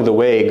along the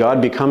way.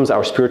 God becomes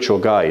our spiritual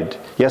guide.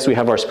 Yes, we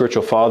have our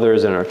spiritual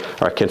fathers and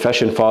our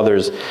confession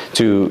fathers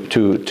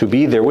to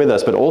be there with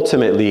us, but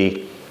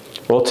ultimately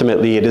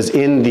it is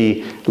in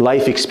the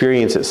life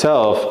experience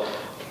itself,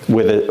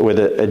 with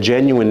a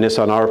genuineness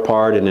on our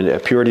part and a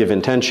purity of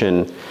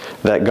intention,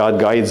 that God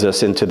guides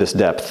us into this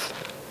depth.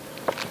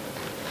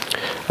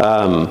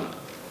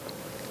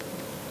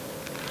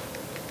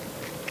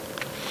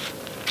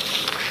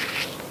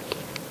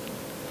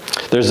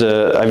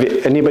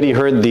 Anybody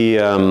heard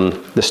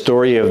the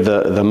story of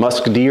the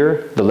musk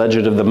deer, the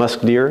legend of the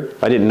musk deer?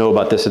 I didn't know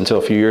about this until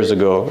a few years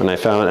ago, and I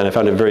found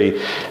a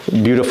very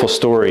beautiful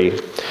story.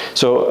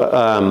 So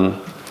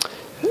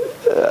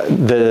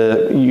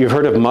you've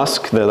heard of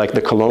musk, like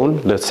the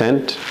cologne, the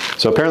scent.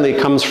 So apparently it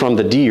comes from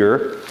the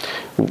deer.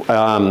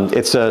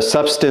 It's a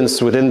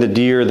substance within the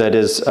deer that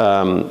is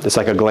it's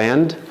like a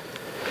gland,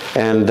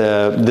 and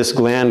this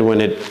gland,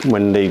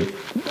 when they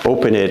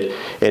open it,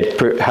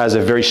 it has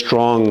a very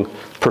strong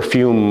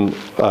perfume,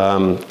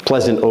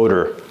 pleasant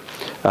odor.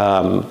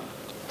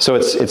 So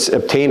it's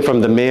obtained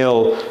from the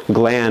male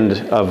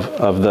gland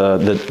of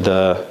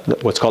the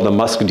what's called the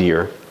musk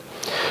deer.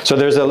 So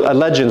there's a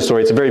legend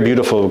story. It's very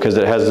beautiful because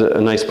it has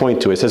a nice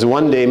point to it. It says,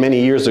 one day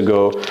many years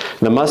ago,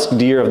 the musk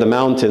deer of the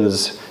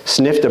mountains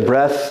sniffed a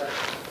breath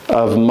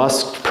of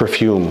musk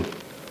perfume.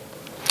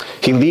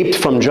 He leaped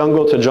from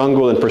jungle to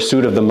jungle in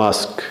pursuit of the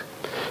musk.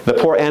 The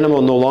poor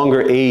animal no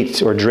longer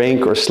ate or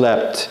drank or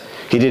slept.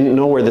 He didn't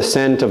know where the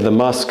scent of the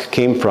musk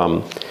came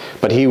from,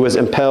 but he was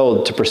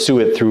impelled to pursue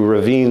it through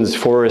ravines,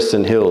 forests,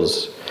 and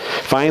hills.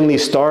 Finally,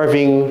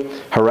 starving,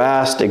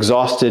 harassed,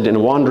 exhausted,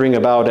 and wandering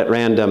about at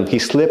random, he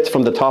slipped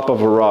from the top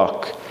of a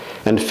rock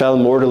and fell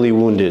mortally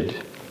wounded.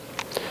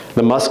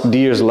 The musk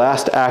deer's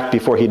last act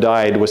before he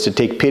died was to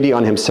take pity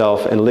on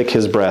himself and lick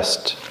his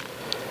breast.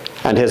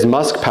 And his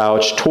musk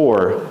pouch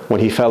tore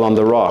when he fell on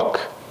the rock,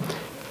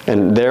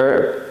 and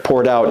there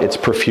poured out its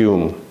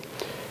perfume.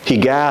 He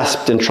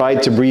gasped and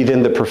tried to breathe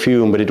in the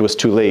perfume, but it was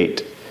too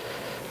late.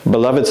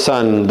 Beloved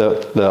son,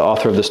 the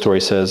author of the story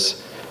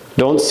says,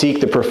 don't seek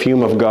the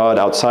perfume of God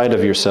outside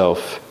of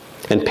yourself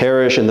and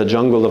perish in the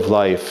jungle of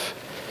life.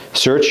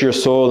 Search your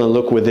soul and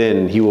look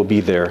within. He will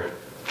be there.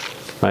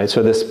 Right?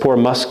 So this poor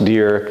musk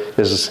deer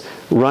is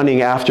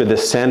running after the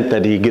scent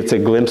that he gets a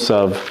glimpse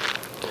of,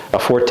 a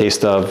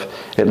foretaste of.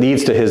 It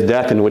leads to his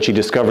death, in which he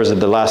discovers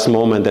at the last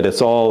moment that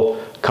it's all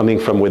coming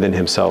from within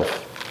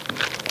himself.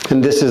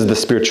 And this is the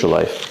spiritual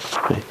life.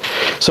 Right?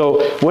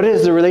 So what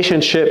is the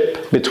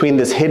relationship between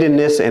this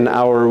hiddenness and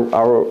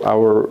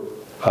our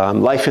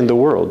life in the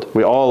world?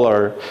 We all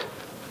are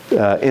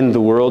in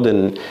the world,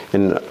 and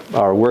in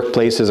our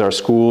workplaces, our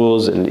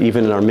schools, and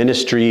even in our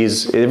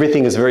ministries.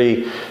 Everything is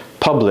very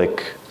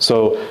public.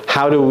 So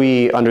how do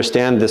we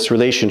understand this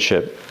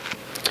relationship?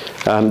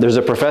 There's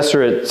a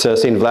professor at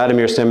St.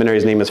 Vladimir Seminary.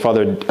 His name is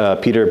Father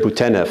Peter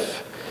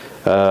Butenev.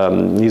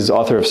 He's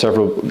author of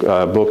several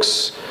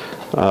books.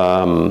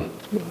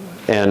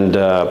 And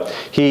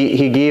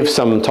he gave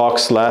some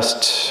talks I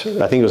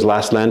think it was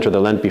last Lent or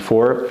the Lent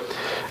before.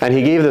 And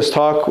he gave this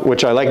talk,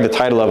 which I like the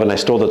title of, and I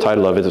stole the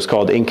title of it. It's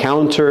called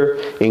Encounter,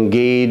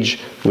 Engage,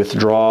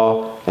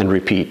 Withdraw, and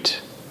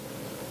Repeat.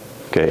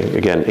 Okay,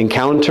 again,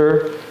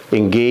 encounter,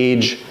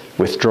 engage,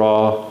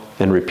 withdraw,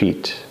 and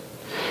repeat.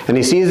 And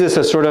he sees this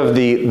as sort of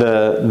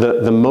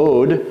the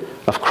mode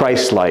of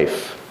Christ's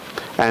life.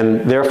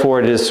 And therefore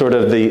it is sort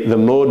of the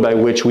mode by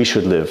which we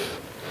should live.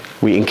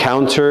 We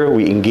encounter,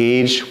 we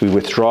engage, we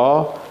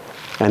withdraw,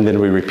 and then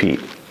we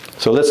repeat.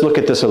 So let's look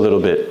at this a little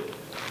bit.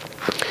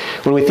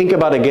 When we think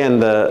about, again,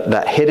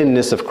 that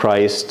hiddenness of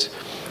Christ,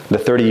 the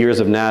 30 years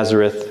of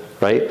Nazareth,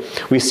 right?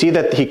 We see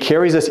that he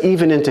carries us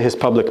even into his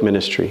public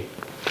ministry.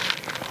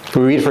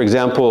 We read, for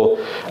example,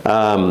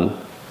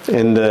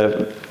 in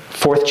the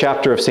 4th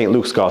chapter of St.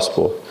 Luke's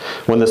Gospel.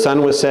 When the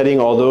sun was setting,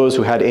 all those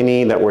who had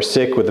any that were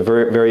sick with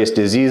various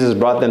diseases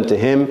brought them to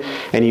him,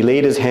 and he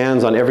laid his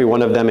hands on every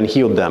one of them and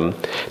healed them.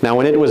 Now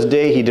when it was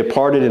day, he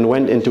departed and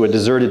went into a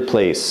deserted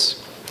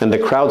place. And the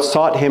crowd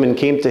sought him and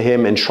came to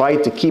him and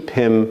tried to keep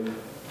him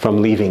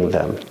from leaving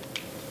them.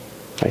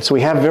 Right, so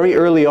we have very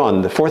early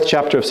on, the 4th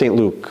chapter of St.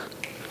 Luke,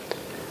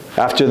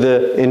 after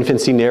the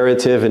infancy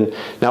narrative, and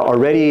now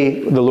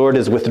already the Lord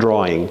is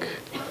withdrawing.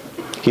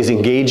 He's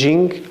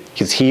engaging,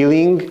 he's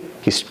healing,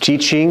 he's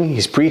teaching,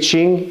 he's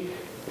preaching,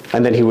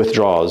 and then he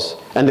withdraws.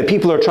 And the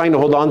people are trying to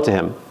hold on to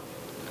him,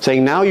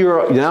 saying, now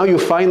you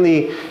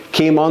finally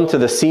came onto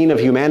the scene of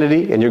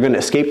humanity and you're going to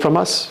escape from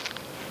us.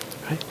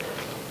 Right?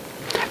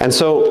 And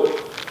so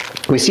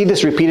we see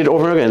this repeated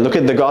over and again. Look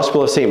at the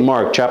Gospel of St.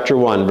 Mark, chapter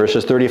 1,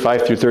 verses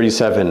 35 through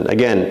 37.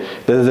 Again,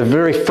 this is the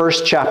very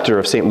first chapter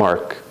of St.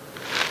 Mark.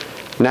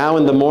 Now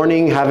in the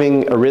morning,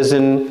 having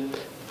arisen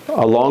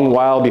a long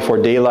while before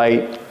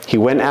daylight, he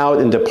went out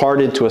and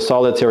departed to a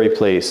solitary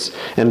place,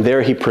 and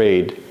there he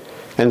prayed.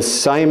 And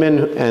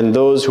Simon and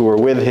those who were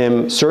with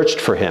him searched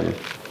for him.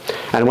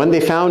 And when they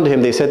found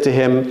him, they said to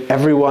him,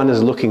 "Everyone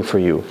is looking for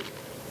you.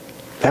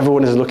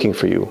 Everyone is looking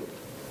for you."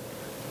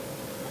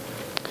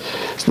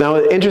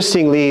 Now,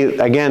 interestingly,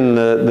 again,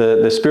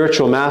 the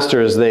spiritual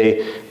masters,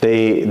 they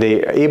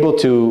are able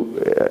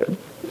to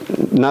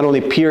not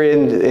only peer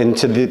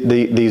into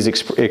these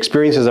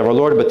experiences of our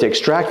Lord, but to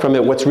extract from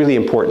it what's really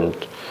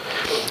important.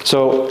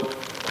 So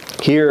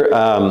here,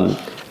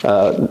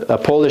 a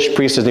Polish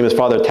priest, his name is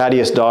Father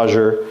Tadeusz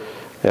Dodger,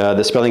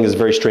 The spelling is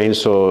very strange,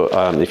 so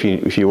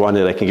if you want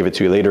it, I can give it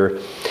to you later.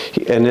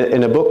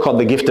 In a book called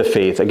The Gift of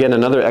Faith, again,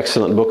 another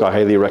excellent book I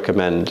highly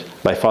recommend,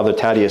 by Father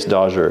Thaddeus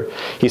Dodger.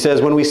 He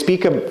says, when we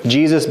speak of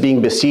Jesus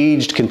being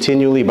besieged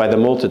continually by the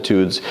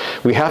multitudes,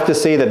 we have to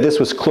say that this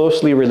was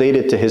closely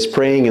related to his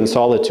praying in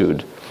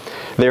solitude.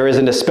 There is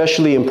an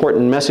especially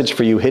important message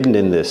for you hidden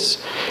in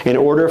this. In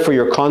order for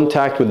your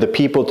contact with the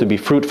people to be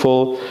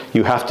fruitful,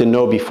 you have to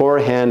know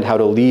beforehand how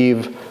to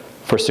leave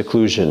for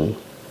seclusion.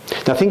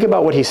 Now think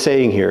about what he's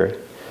saying here.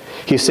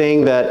 He's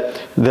saying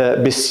that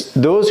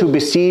those who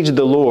besieged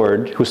the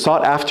Lord, who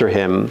sought after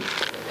him,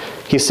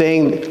 he's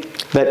saying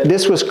that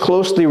this was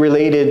closely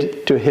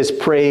related to his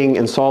praying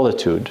in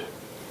solitude.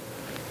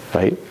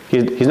 Right?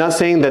 He's not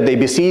saying that they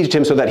besieged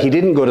him so that he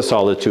didn't go to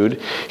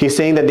solitude. He's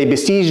saying that they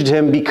besieged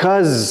him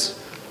because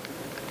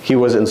he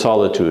was in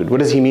solitude. What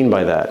does he mean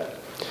by that?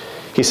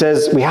 He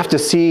says we have to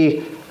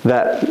see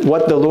that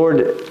what the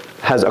Lord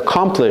has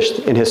accomplished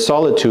in his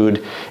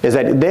solitude is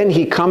that then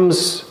he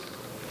comes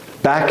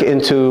back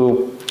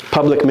into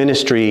public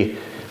ministry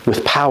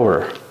with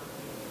power,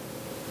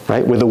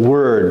 right? With a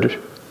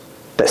word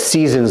that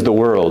seasons the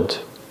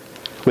world,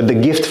 with the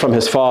gift from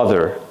his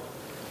Father,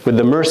 with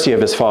the mercy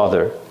of his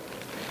Father.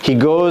 He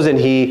goes and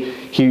he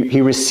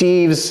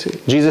receives,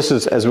 Jesus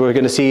is, as we're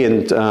going to see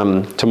in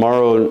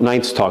tomorrow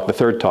night's talk, the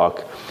third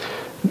talk,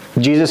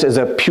 Jesus is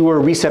a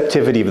pure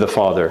receptivity of the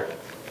Father.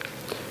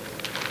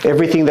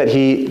 Everything that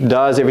he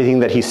does, everything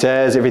that he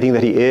says, everything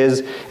that he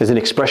is an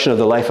expression of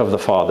the life of the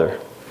Father.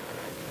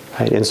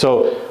 Right? And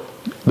so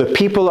the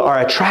people are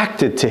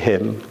attracted to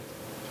him.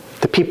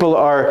 The people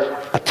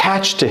are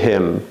attached to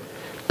him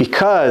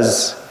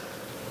because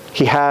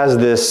he has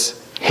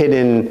this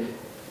hidden,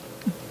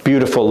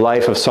 beautiful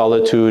life of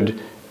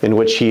solitude in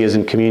which he is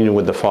in communion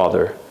with the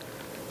Father.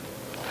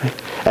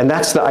 Right? And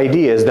that's the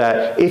idea, is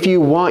that if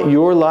you want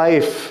your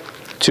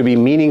life to be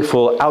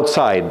meaningful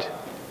outside,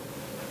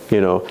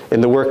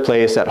 in the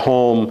workplace, at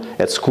home,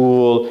 at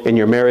school, in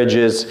your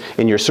marriages,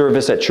 in your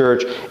service at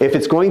church, if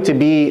it's going to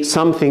be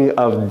something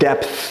of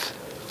depth,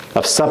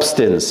 of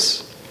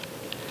substance,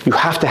 you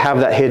have to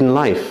have that hidden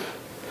life.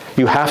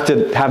 You have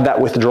to have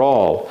that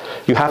withdrawal.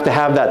 You have to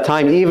have that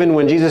time, even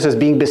when Jesus is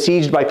being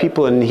besieged by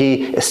people and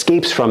he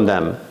escapes from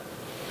them.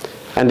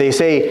 And they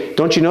say,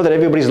 don't you know that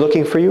everybody's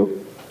looking for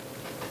you?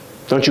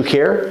 Don't you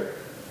care?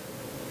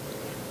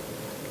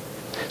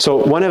 So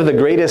one of the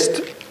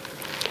greatest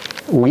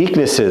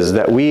weaknesses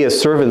that we as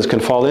servants can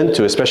fall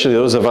into, especially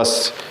those of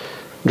us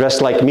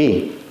dressed like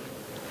me,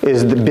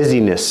 is the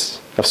busyness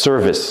of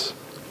service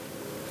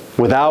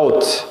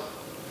without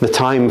the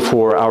time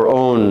for our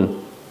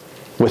own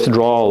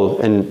withdrawal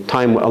and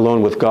time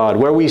alone with God,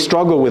 where we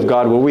struggle with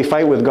God, where we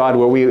fight with God,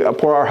 where we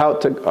pour our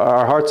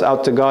hearts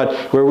out to God,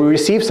 where we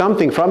receive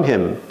something from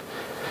him,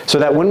 so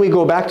that when we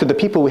go back to the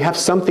people, we have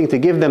something to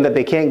give them that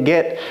they can't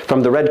get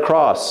from the Red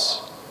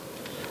Cross,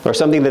 or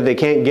something that they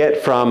can't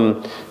get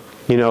from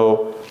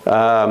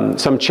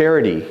some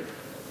charity.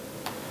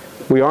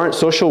 We aren't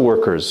social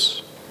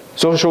workers.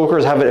 Social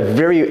workers have a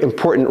very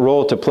important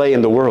role to play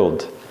in the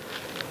world.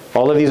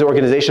 All of these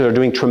organizations are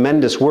doing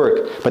tremendous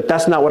work, but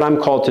that's not what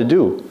I'm called to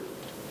do.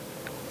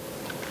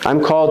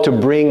 I'm called to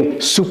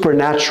bring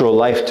supernatural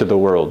life to the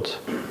world.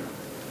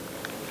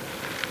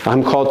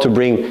 I'm called to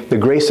bring the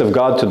grace of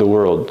God to the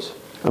world.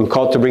 I'm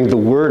called to bring the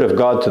Word of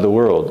God to the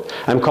world.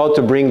 I'm called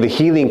to bring the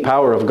healing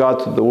power of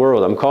God to the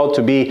world. I'm called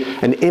to be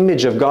an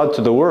image of God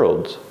to the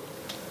world.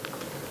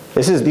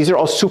 These are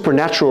all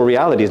supernatural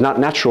realities, not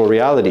natural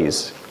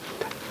realities.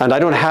 And I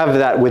don't have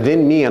that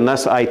within me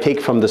unless I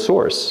take from the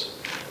source.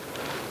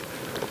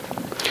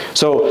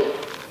 So,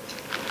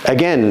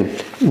 again,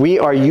 we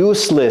are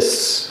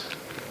useless.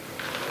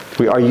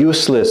 We are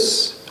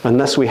useless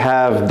unless we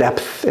have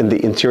depth in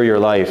the interior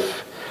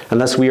life,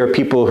 unless we are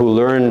people who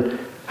learn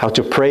how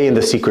to pray in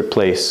the secret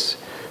place,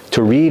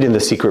 to read in the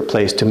secret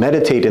place, to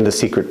meditate in the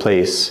secret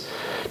place,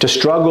 to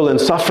struggle and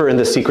suffer in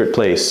the secret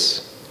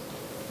place.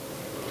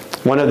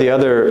 One of the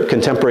other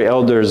contemporary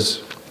elders,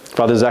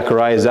 Father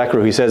Zacharias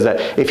Zachary, he says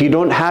that if you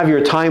don't have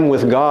your time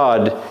with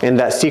God in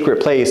that secret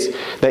place,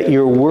 that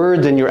your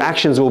words and your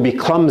actions will be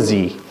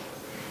clumsy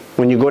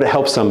when you go to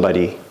help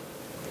somebody.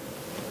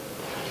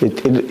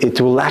 It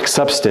will lack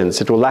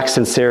substance. It will lack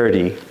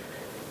sincerity.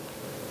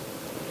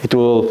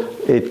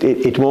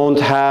 It won't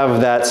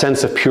have that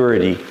sense of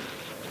purity.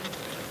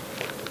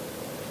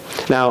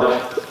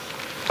 Now,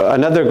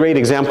 another great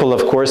example,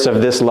 of course,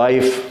 of this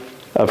life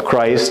of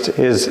Christ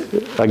is,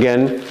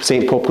 again,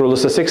 St. Pope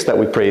Kyrillos VI that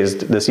we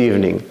praised this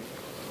evening.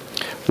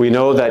 We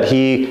know that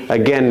he,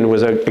 again,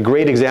 was a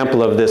great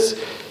example of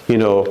this,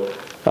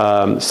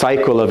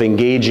 cycle of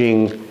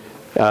engaging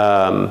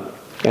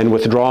and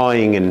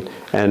withdrawing,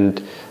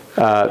 and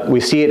we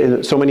see it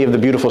in so many of the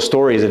beautiful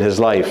stories in his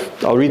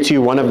life. I'll read to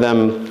you one of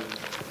them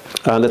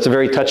that's a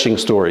very touching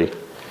story.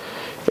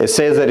 It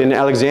says that in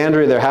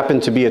Alexandria there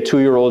happened to be a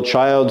 2-year-old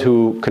child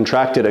who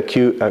contracted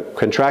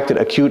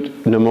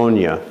acute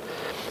pneumonia.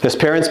 His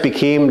parents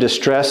became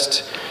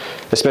distressed,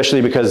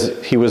 especially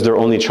because he was their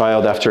only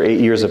child after 8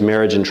 years of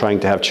marriage and trying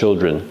to have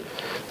children.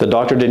 The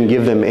doctor didn't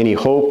give them any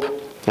hope.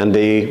 and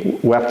they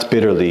wept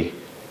bitterly.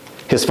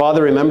 His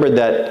father remembered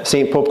that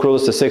St. Pope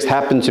Kyrillos VI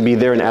happened to be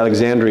there in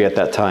Alexandria at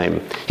that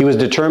time. He was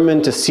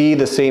determined to see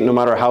the saint no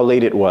matter how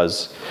late it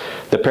was.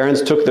 The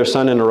parents took their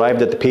son and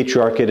arrived at the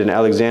Patriarchate in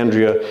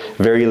Alexandria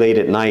very late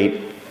at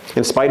night.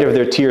 In spite of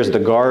their tears, the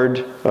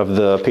guard of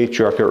the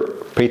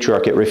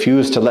Patriarchate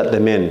refused to let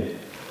them in.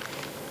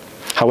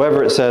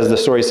 However, the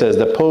story says,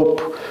 the Pope,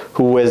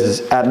 who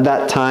was at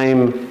that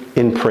time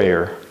in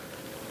prayer,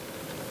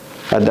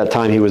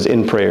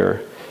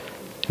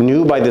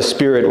 knew by the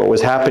Spirit what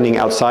was happening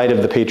outside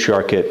of the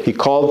Patriarchate. He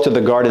called to the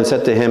guard and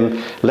said to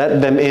him,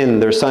 "Let them in,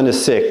 their son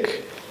is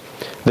sick."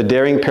 The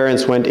daring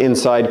parents went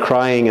inside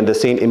crying, and the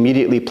saint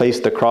immediately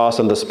placed the cross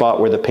on the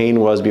spot where the pain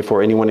was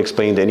before anyone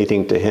explained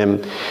anything to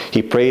him.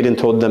 He prayed and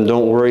told them,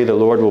 "Don't worry, the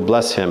Lord will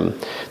bless him."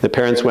 The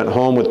parents went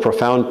home with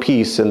profound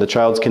peace, and the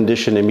child's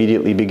condition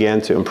immediately began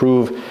to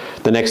improve.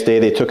 The next day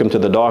they took him to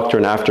the doctor,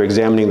 and after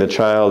examining the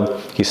child,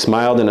 he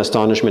smiled in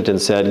astonishment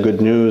and said,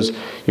 "Good news,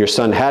 your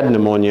son had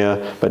pneumonia,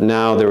 but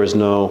now there is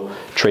no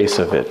trace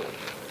of it."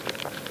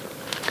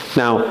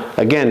 Now,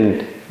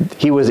 again,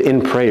 he was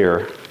in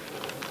prayer.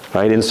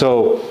 Right? And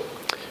so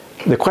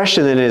the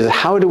question then is,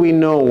 how do we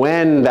know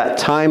when that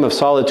time of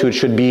solitude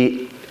should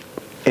be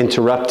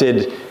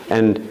interrupted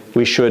and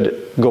we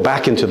should go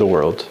back into the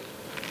world?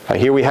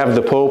 Here we have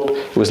the Pope.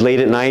 It was late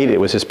at night. It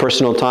was his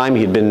personal time.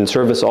 He'd been in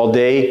service all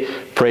day,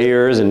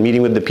 prayers and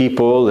meeting with the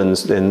people and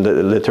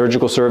the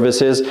liturgical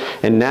services.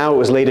 And now it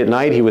was late at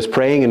night. He was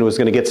praying and was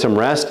going to get some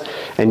rest.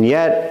 And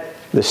yet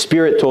the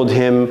Spirit told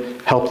him,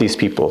 help these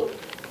people.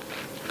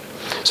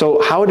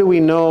 So how do we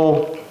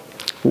know?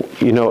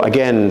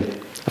 Again,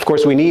 of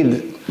course, we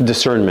need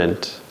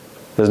discernment.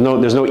 There's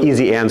no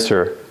easy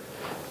answer.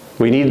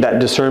 We need that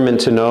discernment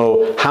to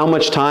know how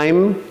much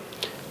time,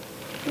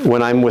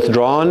 when I'm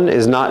withdrawn,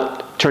 is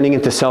not turning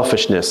into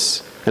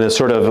selfishness and a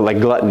sort of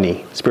like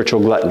gluttony, spiritual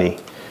gluttony.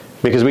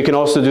 Because we can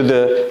also do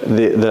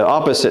the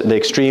opposite, the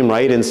extreme,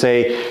 right? And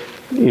say,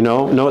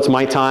 no, it's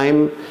my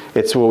time.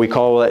 It's what we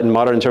call in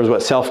modern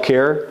terms,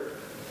 self-care,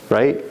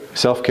 right?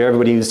 Self-care,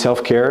 everybody needs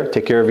self-care.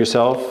 Take care of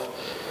yourself.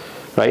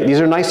 Right?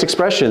 These are nice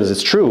expressions.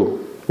 It's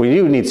true. We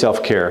do need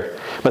self-care.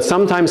 But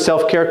sometimes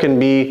self-care can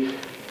be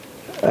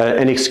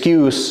an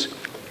excuse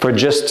for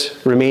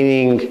just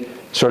remaining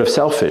sort of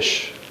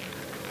selfish.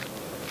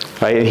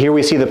 Right? And here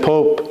we see the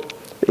Pope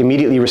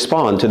immediately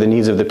respond to the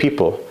needs of the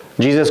people.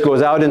 Jesus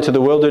goes out into the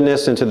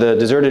wilderness, into the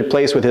deserted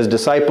place with his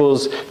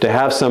disciples to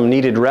have some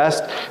needed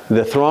rest.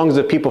 The throngs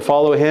of people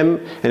follow him.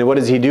 And what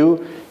does he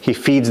do? He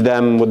feeds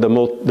them with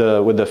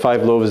the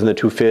 5 loaves and the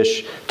 2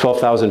 fish.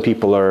 12,000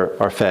 people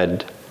are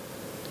fed.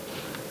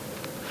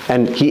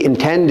 And he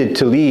intended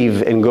to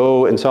leave and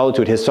go in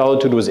solitude. His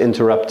solitude was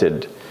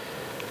interrupted.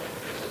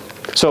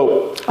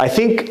 So I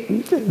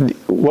think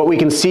what we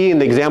can see in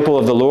the example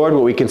of the Lord,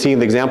 what we can see in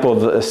the example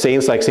of the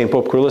saints like St.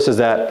 Pope Kyrillos is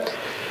that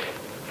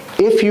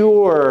if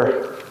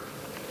your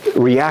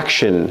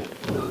reaction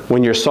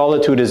when your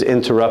solitude is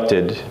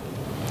interrupted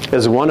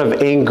is one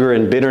of anger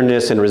and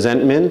bitterness and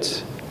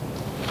resentment,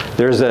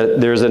 there's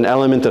an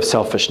element of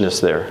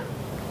selfishness there,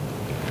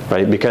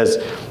 right? Because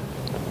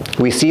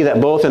we see that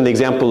both in the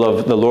example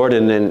of the Lord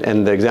and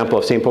the example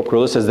of St. Pope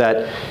Kyrillos is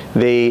that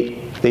they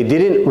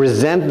didn't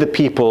resent the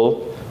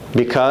people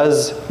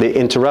because they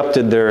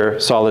interrupted their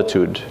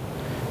solitude,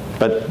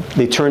 but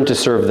they turned to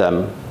serve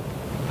them.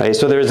 Right?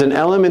 So there's an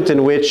element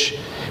in which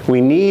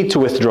we need to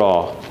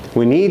withdraw.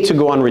 We need to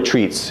go on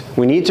retreats.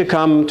 We need to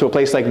come to a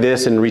place like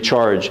this and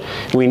recharge.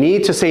 We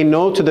need to say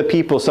no to the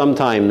people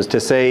sometimes to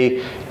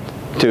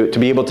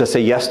be able to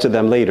say yes to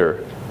them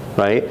later.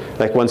 Right?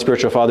 Like one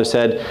spiritual father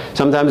said,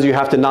 sometimes you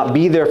have to not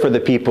be there for the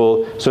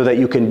people so that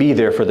you can be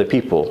there for the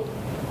people.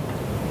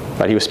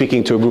 Right? He was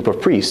speaking to a group of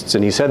priests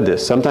and he said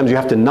this. Sometimes you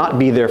have to not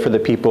be there for the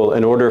people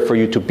in order for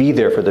you to be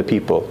there for the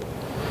people.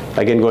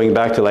 Again, going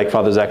back to like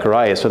Father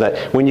Zacharias, so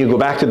that when you go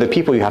back to the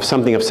people, you have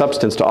something of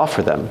substance to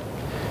offer them.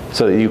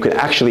 So that you can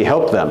actually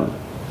help them.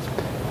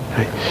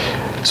 Right?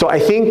 So I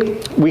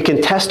think we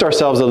can test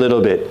ourselves a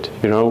little bit,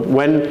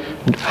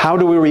 how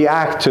do we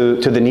react to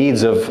the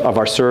needs of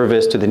our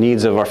service, to the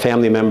needs of our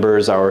family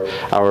members,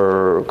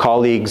 our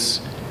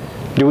colleagues?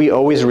 Do we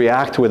always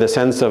react with a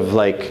sense of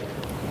like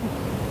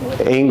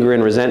anger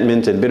and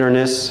resentment and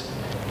bitterness?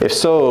 If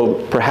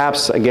so,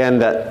 perhaps again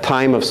that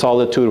time of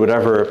solitude,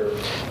 whatever,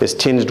 is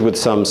tinged with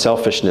some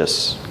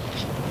selfishness.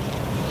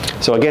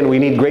 So again, we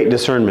need great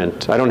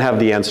discernment. I don't have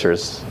the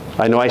answers.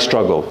 I know I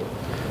struggle.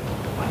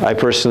 I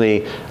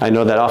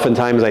know that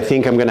oftentimes I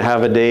think I'm going to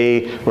have a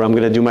day where I'm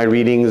going to do my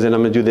readings and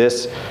I'm going to do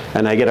this,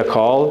 and I get a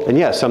call, and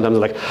yes, sometimes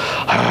I'm like,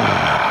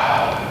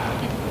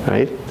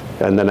 right?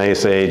 And then I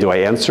say, do I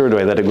answer? Do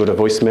I let it go to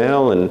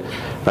voicemail? And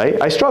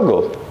right? I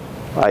struggle.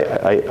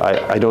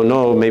 I don't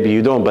know, maybe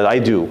you don't, but I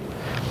do.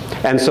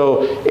 And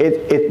so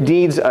it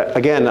needs,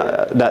 again,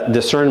 that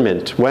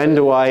discernment. When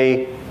do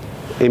I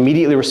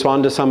immediately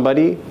respond to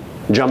somebody,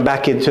 jump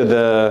back into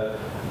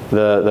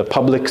the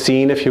public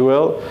scene, if you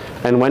will,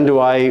 and when do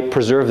I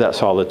preserve that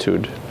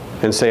solitude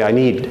and say, I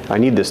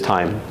need this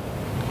time?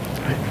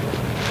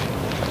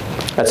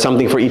 That's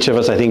something for each of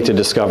us, I think, to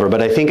discover.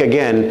 But I think,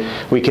 again,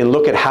 we can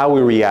look at how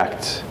we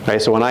react.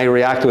 Right? So when I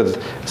react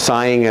with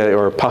sighing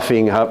or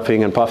puffing,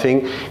 huffing, and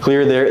puffing,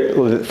 clear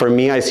there, for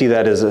me, I see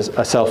that as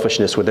a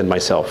selfishness within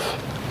myself.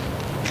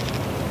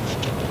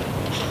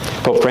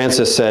 Pope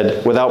Francis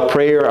said, without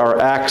prayer, our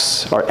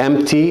acts are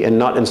empty and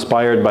not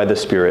inspired by the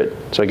Spirit.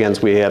 So again,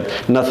 we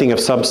have nothing of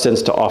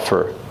substance to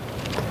offer.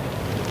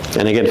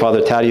 And again,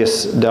 Father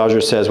Thaddeus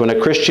Dowger says, when a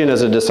Christian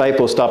as a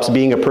disciple stops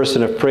being a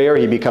person of prayer,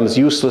 he becomes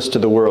useless to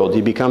the world.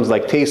 He becomes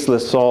like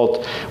tasteless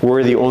salt,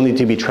 worthy only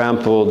to be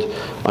trampled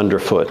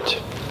underfoot.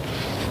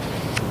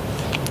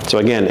 So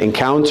again,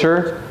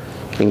 encounter,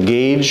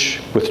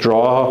 engage,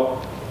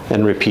 withdraw,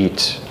 and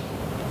repeat.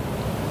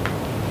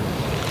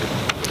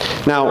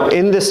 Now,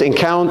 in this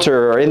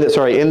encounter, or in this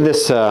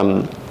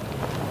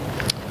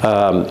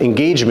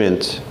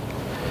engagement,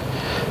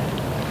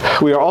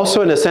 we are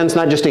also, in a sense,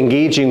 not just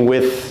engaging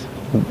with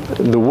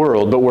the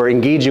world, but we're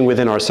engaging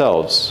within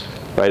ourselves,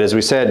 right? As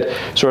we said,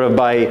 sort of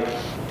by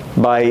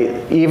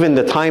even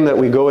the time that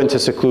we go into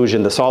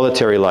seclusion, the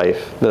solitary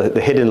life,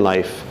 the hidden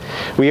life,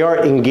 we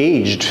are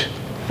engaged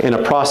in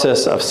a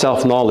process of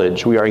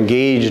self-knowledge. We are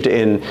engaged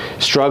in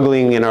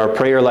struggling in our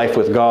prayer life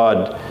with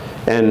God.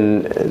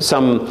 And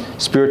some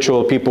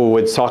spiritual people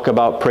would talk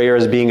about prayer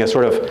as being a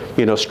sort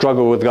of,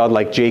 struggle with God,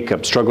 like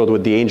Jacob struggled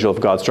with the angel of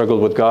God,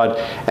 struggled with God.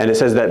 And it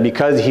says that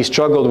because he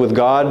struggled with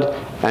God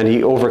and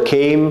he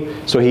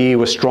overcame, so he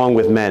was strong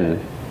with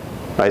men.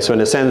 Right? So in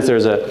a sense,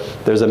 there's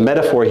a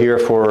metaphor here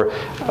for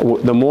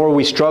the more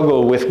we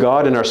struggle with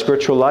God in our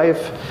spiritual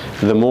life,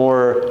 the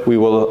more we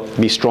will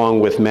be strong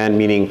with men,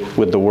 meaning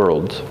with the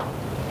world.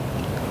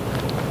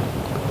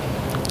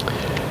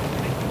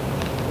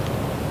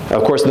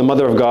 Of course, the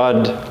Mother of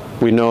God,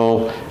 we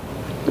know,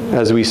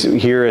 as we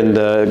hear in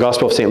the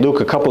Gospel of St.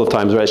 Luke a couple of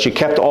times, right? She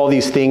kept all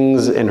these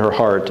things in her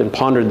heart and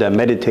pondered them,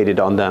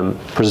 meditated on them,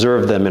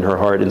 preserved them in her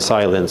heart in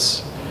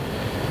silence.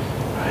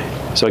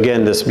 So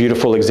again, this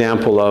beautiful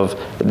example of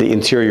the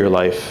interior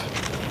life.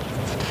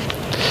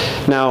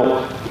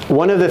 Now,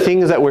 one of the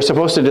things that we're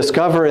supposed to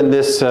discover in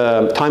this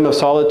time of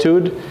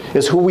solitude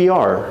is who we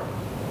are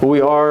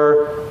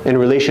in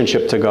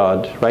relationship to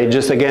God, right?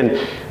 Just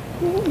again,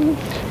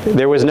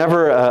 there was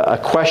never a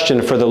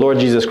question for the Lord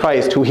Jesus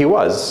Christ who he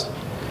was.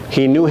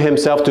 He knew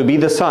himself to be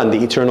the Son,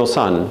 the eternal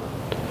Son,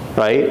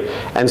 right?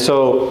 And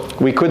so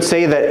we could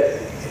say that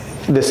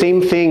the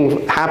same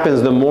thing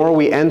happens the more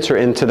we enter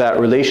into that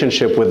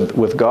relationship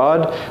with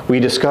God. We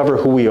discover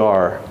who we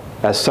are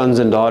as sons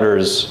and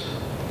daughters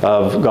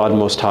of God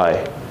Most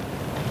High.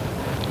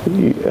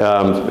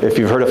 If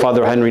you've heard of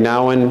Father Henry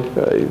Nouwen,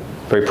 a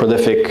very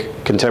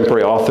prolific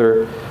contemporary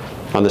author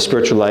on the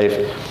spiritual life,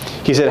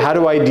 he said, how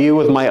do I deal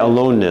with my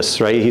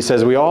aloneness, right? He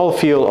says, we all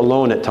feel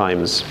alone at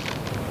times.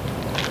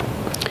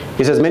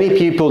 He says, many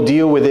people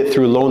deal with it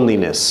through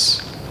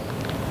loneliness.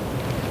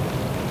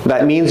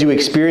 That means you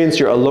experience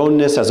your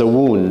aloneness as a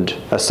wound,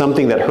 as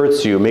something that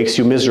hurts you, makes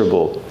you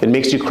miserable. It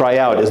makes you cry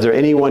out, is there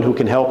anyone who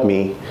can help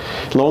me?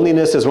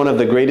 Loneliness is one of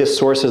the greatest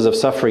sources of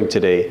suffering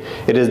today.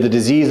 It is the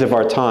disease of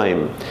our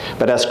time.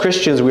 But as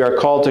Christians, we are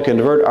called to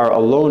convert our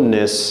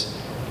aloneness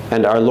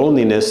and our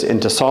loneliness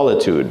into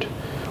solitude.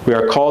 We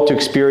are called to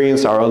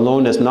experience our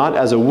aloneness not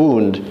as a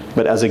wound,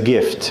 but as a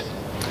gift,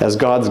 as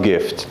God's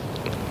gift.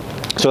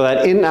 So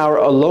that in our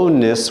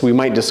aloneness, we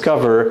might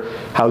discover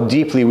how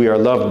deeply we are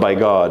loved by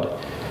God.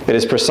 It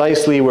is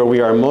precisely where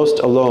we are most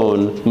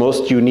alone,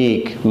 most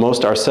unique,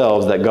 most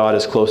ourselves, that God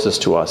is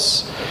closest to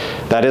us.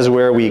 That is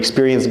where we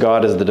experience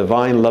God as the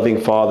divine, loving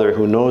Father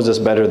who knows us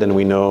better than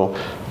we know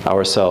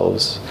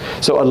ourselves.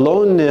 So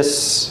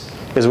aloneness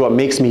is what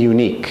makes me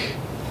unique,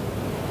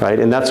 right?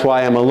 And that's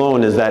why I'm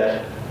alone, is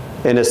that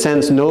in a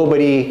sense,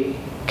 nobody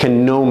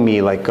can know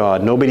me like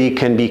God. Nobody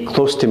can be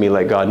close to me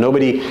like God.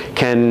 Nobody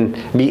can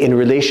be in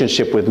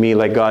relationship with me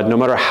like God. No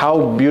matter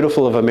how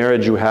beautiful of a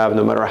marriage you have,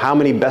 no matter how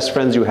many best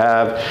friends you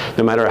have,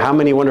 no matter how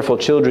many wonderful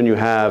children you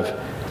have,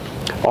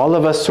 all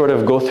of us sort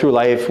of go through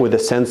life with a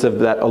sense of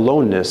that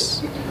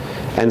aloneness.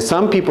 And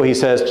some people, he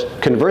says,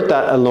 convert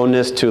that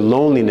aloneness to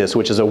loneliness,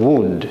 which is a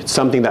wound. It's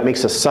something that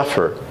makes us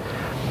suffer.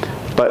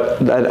 But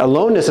that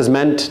aloneness is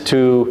meant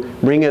to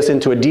bring us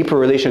into a deeper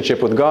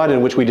relationship with God,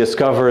 in which we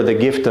discover the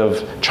gift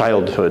of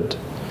childhood,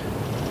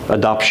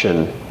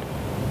 adoption,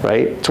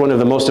 right? It's one of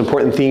the most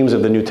important themes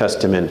of the New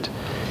Testament.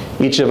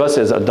 Each of us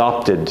is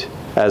adopted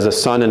as a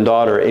son and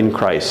daughter in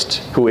Christ,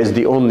 who is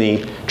the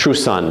only true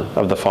Son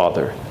of the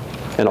Father.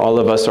 And all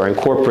of us are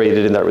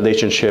incorporated in that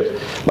relationship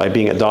by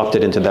being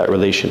adopted into that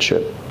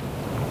relationship.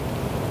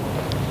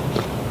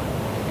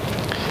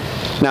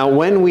 Now,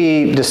 when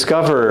we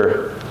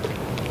discover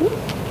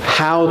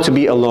how to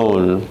be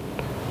alone,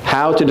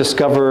 how to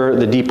discover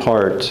the deep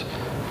heart,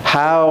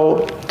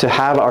 how to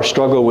have our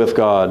struggle with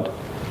God,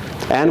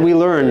 and we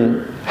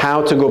learn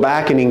how to go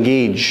back and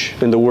engage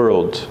in the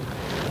world,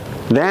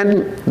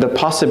 then the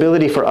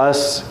possibility for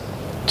us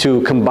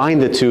to combine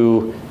the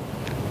two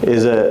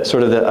is a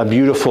sort of a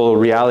beautiful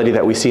reality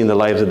that we see in the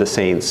lives of the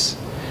saints.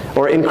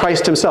 Or in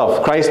Christ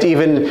himself. Christ,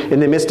 even in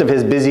the midst of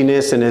his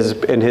busyness and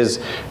his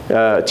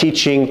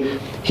teaching,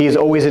 he is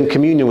always in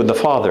communion with the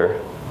Father.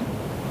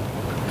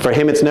 For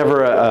him, it's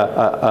never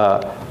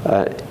a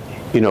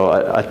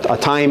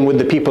time with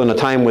the people and a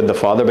time with the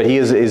Father, but he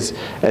is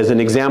as an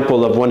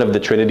example of one of the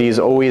Trinity, is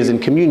always in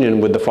communion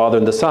with the Father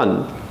and the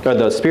Son, or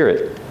the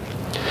Spirit.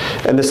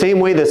 And the same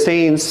way the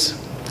saints,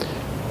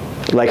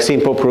 like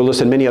St. Pope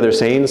Kyrillos and many other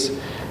saints,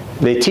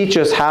 they teach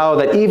us how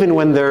that even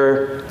when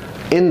they're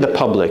in the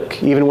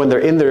public, even when they're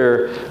in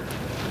their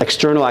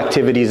external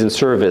activities and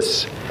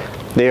service,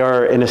 they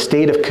are in a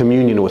state of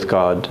communion with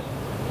God.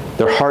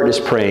 Their heart is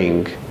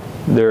praying.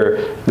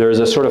 There's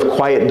a sort of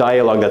quiet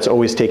dialogue that's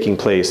always taking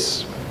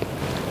place.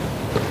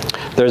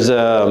 There's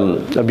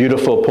a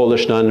beautiful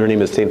Polish nun, her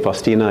name is Saint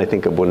Faustina. I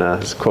think Abuna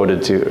has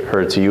quoted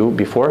her to you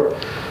before.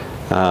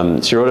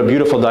 She wrote a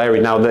beautiful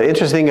diary. Now, the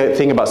interesting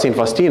thing about Saint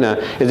Faustina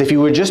is if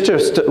you were just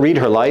to read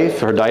her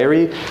life, her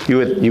diary,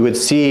 you would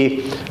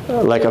see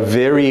like a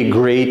very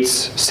great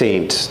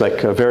saint,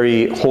 like a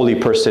very holy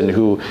person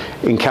who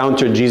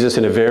encountered Jesus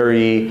in a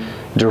very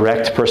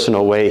direct,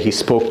 personal way. He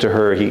spoke to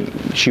her.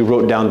 She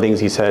wrote down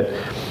things he said.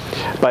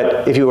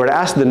 But if you were to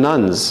ask the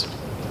nuns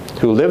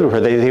who lived with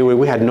her,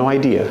 we had no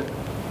idea.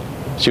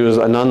 She was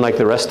a nun like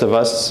the rest of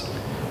us.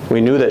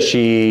 We knew that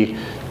she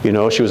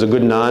was a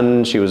good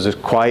nun, she was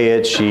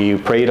quiet, she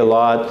prayed a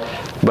lot,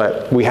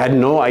 but we had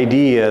no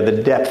idea the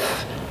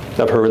depth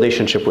of her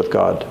relationship with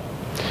God.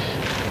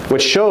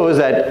 Which shows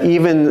that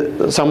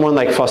even someone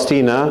like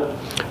Faustina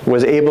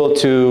was able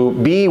to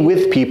be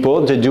with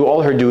people, to do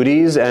all her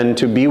duties, and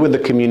to be with the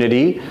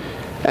community,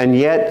 and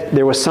yet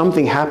there was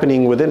something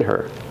happening within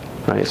her.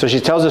 Right? So she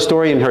tells a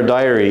story in her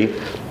diary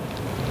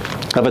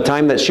of a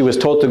time that she was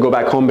told to go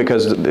back home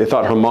because they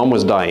thought her mom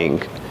was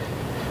dying.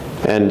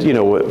 And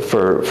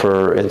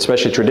for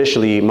especially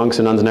traditionally, monks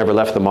and nuns never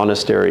left the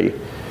monastery,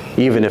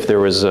 even if there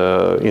was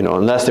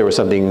unless there was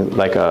something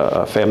like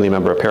a family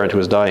member, a parent who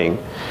was dying.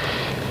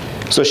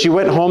 So she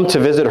went home to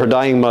visit her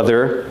dying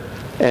mother,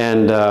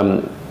 and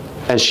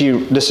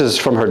this is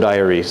from her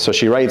diary. So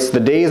she writes, "The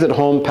days at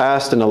home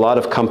passed in a lot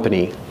of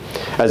company,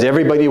 as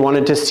everybody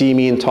wanted to see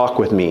me and talk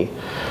with me.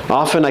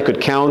 Often I could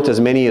count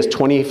as many as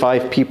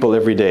 25 people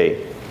every day.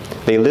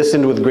 They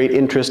listened with great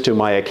interest to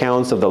my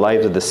accounts of the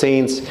lives of the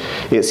saints.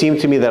 It seemed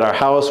to me that our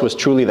house was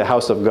truly the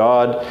house of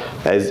God,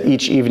 as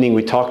each evening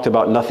we talked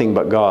about nothing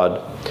but God.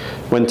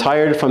 When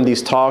tired from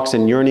these talks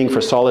and yearning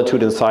for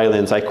solitude and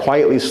silence, I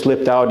quietly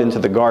slipped out into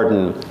the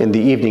garden in the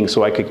evening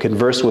so I could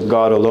converse with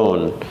God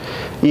alone.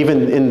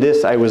 Even in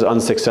this, I was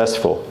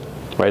unsuccessful."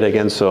 Right,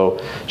 again, so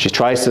she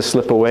tries to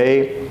slip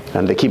away,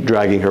 and they keep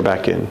dragging her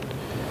back in.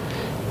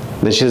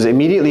 Then she says,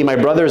 "Immediately my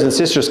brothers and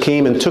sisters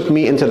came and took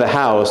me into the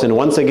house, and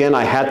once again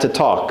I had to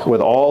talk with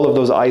all of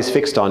those eyes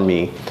fixed on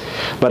me.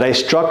 But I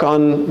struck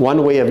on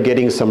one way of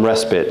getting some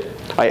respite.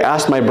 I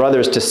asked my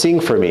brothers to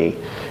sing for me,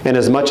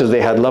 inasmuch as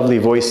they had lovely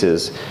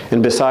voices,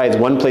 and besides,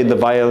 one played the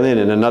violin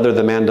and another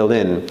the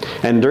mandolin.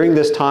 And during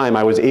this time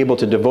I was able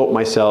to devote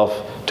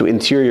myself to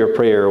interior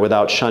prayer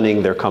without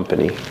shunning their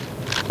company."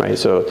 Right?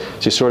 So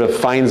she sort of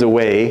finds a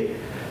way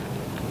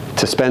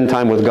to spend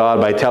time with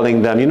God by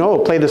telling them,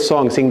 play this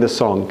song, sing this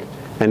song.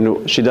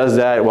 And she does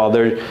that while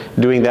they're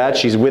doing that.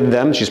 She's with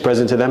them, she's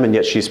present to them, and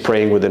yet she's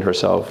praying within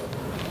herself.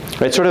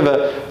 It's sort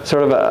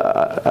of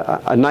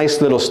a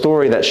nice little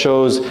story that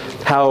shows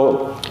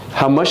how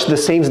much the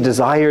saints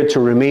desired to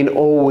remain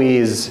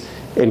always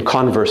in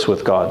converse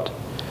with God,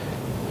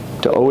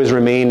 to always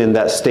remain in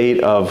that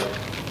state of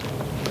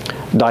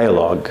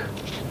dialogue.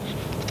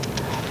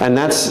 And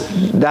that's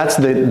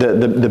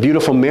the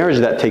beautiful marriage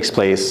that takes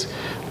place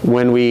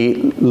when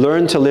we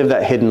learn to live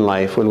that hidden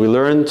life, when we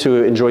learn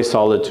to enjoy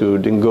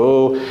solitude and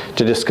go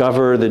to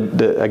discover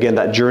again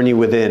that journey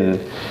within.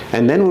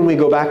 And then when we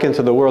go back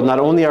into the world, not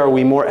only are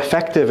we more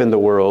effective in the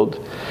world,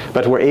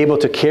 but we're able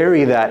to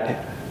carry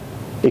that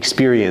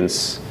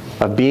experience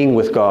of being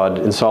with God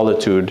in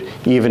solitude,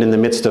 even in the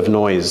midst of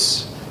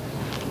noise.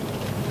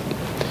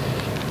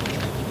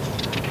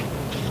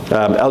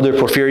 Elder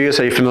Porphyrios,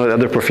 are you familiar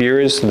with Elder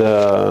Porphyrios,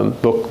 the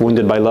book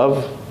Wounded by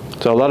Love?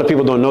 So a lot of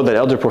people don't know that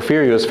Elder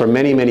Porphyrios, for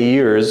many, many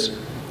years,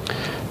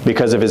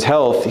 because of his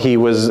health, he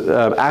was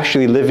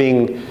actually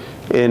living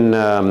in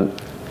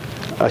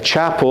a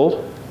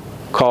chapel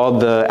called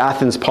the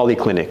Athens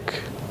Polyclinic.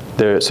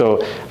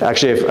 So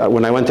actually,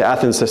 when I went to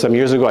Athens some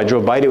years ago, I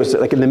drove by it. It was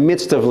like in the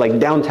midst of like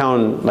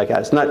downtown, like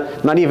it's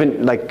not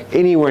even like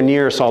anywhere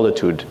near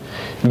Solitude.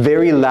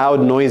 Very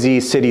loud, noisy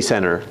city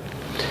center.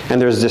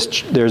 And there's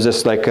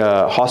this like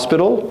a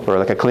hospital or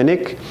like a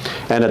clinic,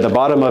 and at the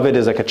bottom of it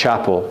is like a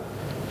chapel.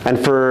 And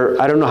for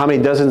I don't know how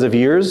many dozens of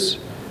years,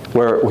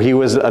 where he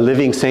was a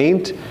living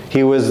saint,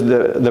 he was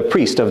the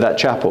priest of that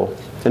chapel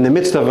in the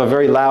midst of a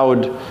very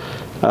loud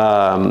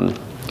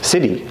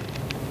city.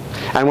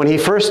 And when he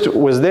first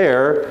was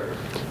there,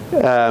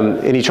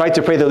 and he tried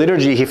to pray the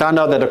liturgy, he found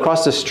out that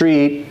across the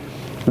street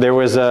there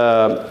was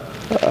a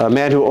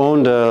man who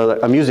owned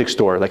a music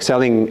store, like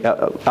selling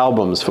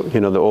albums,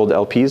 the old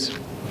LPs.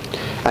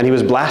 And he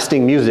was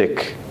blasting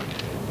music.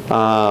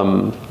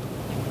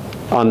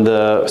 on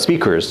the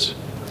speakers.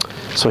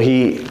 So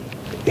he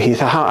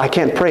thought, I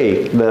can't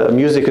pray. The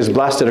music is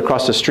blasted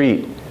across the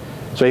street.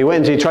 So he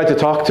went and he tried to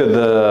talk to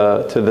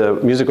the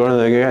music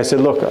owner. I said,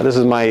 look, this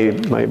is my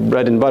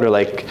bread and butter.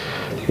 Like,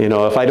 you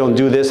know, if I don't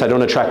do this, I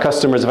don't attract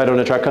customers. If I don't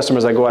attract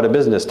customers, I go out of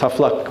business. Tough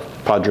luck,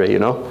 Padre, you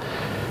know.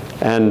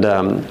 And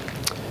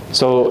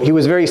so he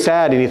was very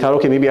sad, and he thought,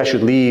 okay, maybe I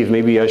should leave.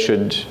 Maybe I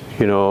should,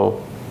 you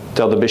know,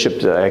 tell the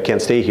bishop that I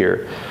can't stay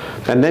here.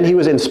 And then he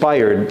was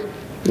inspired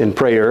in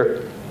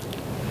prayer.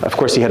 Of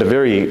course, he had a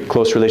very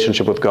close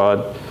relationship with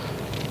God.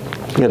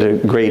 He had a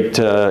great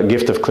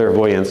gift of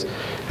clairvoyance.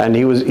 And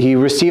he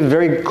received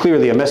very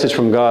clearly a message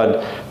from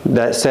God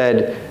that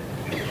said,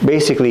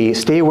 basically,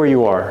 stay where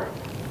you are.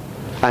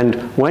 And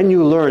when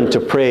you learn to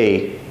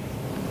pray,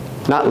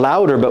 not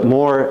louder, but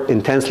more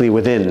intensely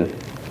within,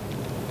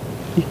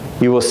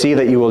 you will see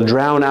that you will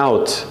drown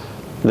out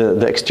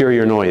the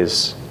exterior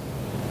noise.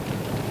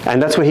 And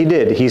that's what he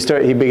did. He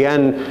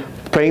began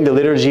praying the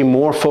liturgy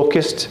more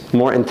focused,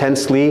 more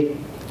intensely,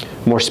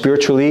 more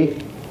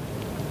spiritually.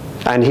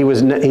 And he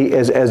was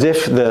as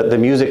if the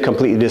music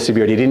completely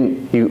disappeared.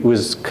 He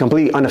was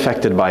completely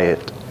unaffected by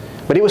it.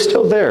 But he was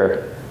still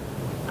there,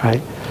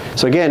 right?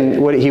 So again,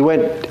 he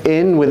went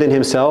in within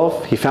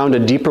himself. He found a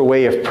deeper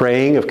way of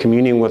praying, of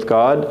communing with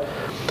God,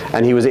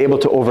 and he was able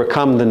to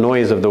overcome the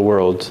noise of the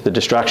world, the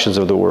distractions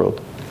of the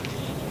world.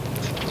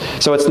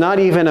 So it's not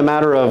even a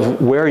matter of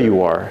where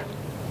you are,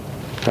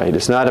 right?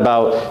 It's not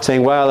about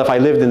saying, well, if I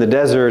lived in the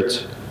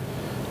desert,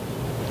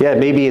 yeah,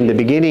 maybe in the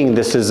beginning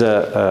this is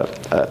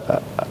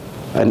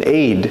an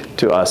aid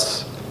to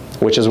us,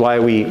 which is why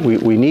we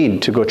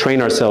need to go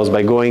train ourselves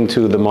by going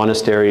to the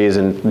monasteries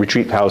and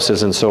retreat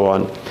houses and so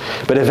on.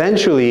 But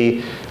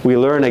eventually, we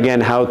learn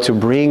again how to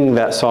bring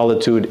that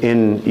solitude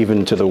in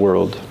even to the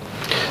world.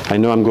 I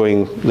know I'm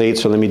going late,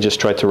 so let me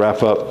just try to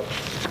wrap up.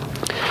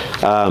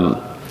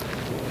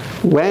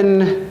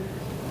 When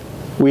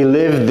we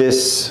live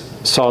this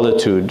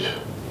solitude,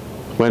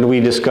 when we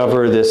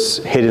discover this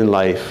hidden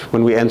life,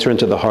 when we enter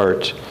into the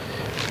heart,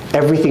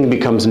 everything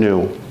becomes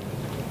new,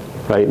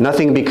 right?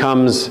 Nothing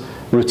becomes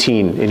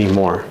routine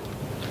anymore,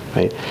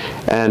 right?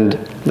 And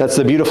that's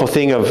the beautiful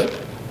thing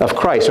of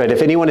Christ, right?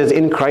 If anyone is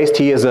in Christ,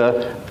 he is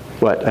a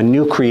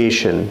new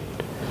creation.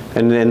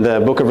 And in the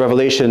book of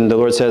Revelation, the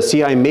Lord says,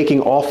 see, I'm making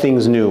all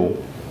things new.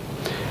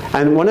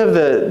 And one of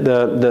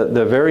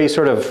the very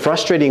sort of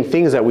frustrating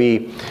things that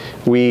we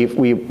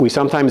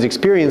sometimes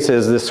experience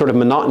is this sort of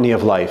monotony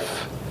of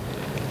life,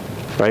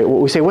 right?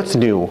 We say, what's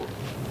new?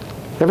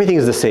 Everything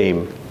is the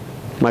same.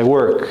 My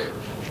work,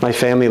 my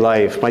family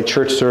life, my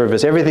church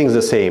service, everything's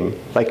the same.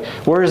 Like,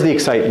 where's the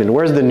excitement?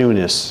 Where's the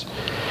newness?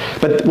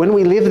 But when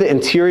we live the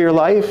interior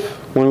life,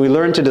 when we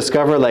learn to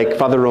discover, like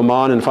Father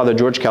Roman and Father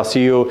George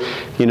Calcillo,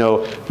 you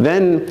know,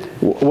 then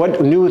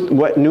what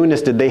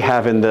newness did they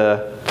have in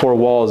the four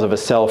walls of a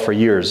cell for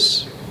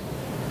years?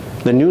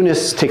 The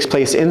newness takes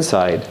place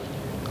inside.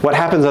 What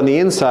happens on the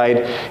inside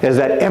is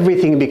that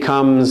everything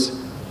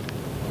becomes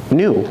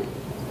new,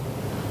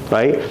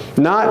 right?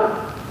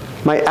 Not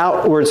my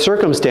outward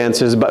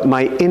circumstances, but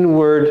my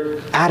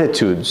inward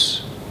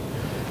attitudes,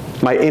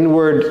 my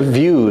inward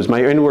views,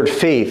 my inward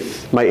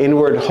faith, my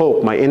inward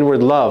hope, my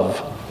inward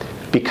love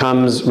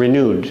becomes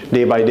renewed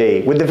day by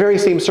day with the very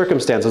same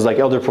circumstances, like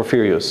Elder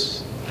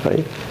Porphyrios,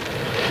 right?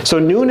 So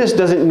newness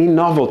doesn't mean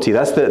novelty.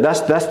 That's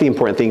the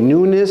important thing.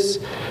 Newness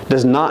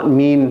does not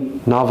mean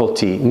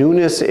novelty.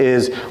 Newness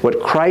is what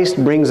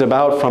Christ brings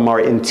about from our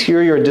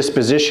interior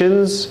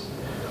dispositions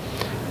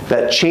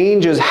that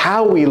changes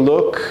how we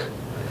look,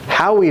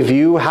 how we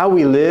view, how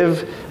we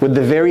live with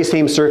the very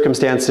same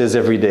circumstances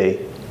every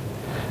day.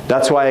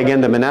 That's why,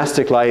 again, the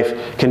monastic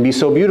life can be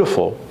so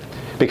beautiful,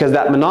 because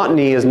that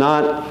monotony is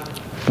not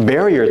a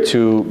barrier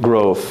to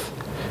growth,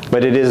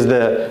 but it is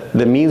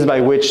the means by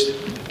which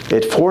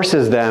it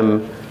forces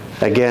them,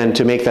 again,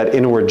 to make that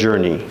inward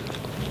journey.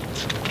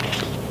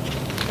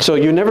 So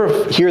you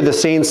never hear the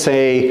saints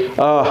say,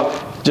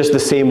 oh, just the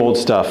same old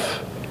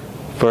stuff.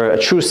 For a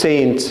true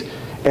saint,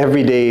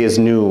 every day is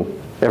new.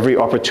 Every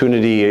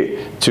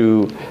opportunity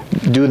to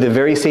do the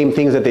very same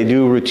things that they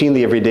do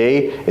routinely every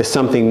day is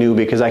something new,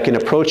 because I can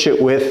approach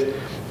it with,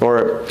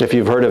 or if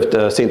you've heard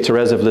of Saint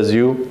Therese of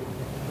Lisieux,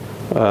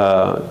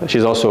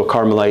 she's also a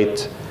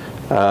Carmelite,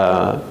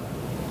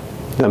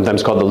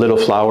 sometimes called the Little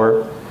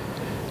Flower.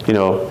 You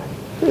know,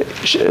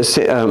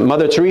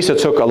 Mother Teresa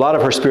took a lot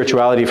of her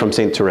spirituality from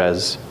Saint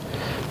Therese,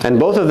 and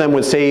both of them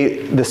would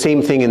say the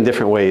same thing in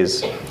different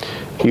ways.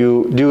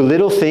 You do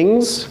little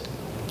things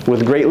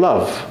with great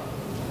love.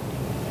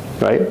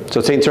 Right? So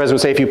St. Therese would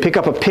say, if you pick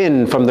up a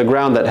pin from the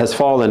ground that has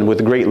fallen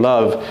with great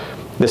love,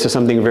 this is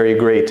something very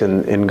great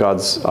in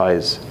God's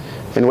eyes.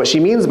 And what she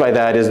means by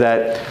that is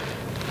that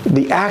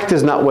the act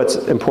is not what's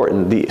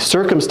important. The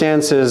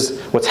circumstances,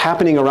 what's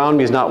happening around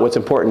me is not what's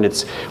important.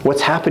 It's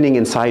what's happening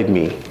inside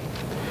me.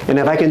 And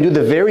if I can do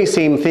the very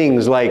same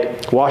things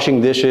like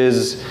washing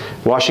dishes,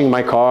 washing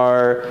my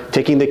car,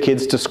 taking the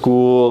kids to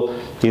school,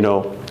 you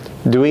know,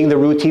 doing the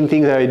routine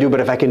things that I do, but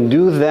if I can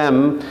do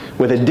them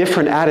with a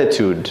different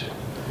attitude,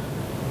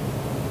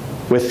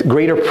 with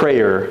greater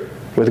prayer,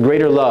 with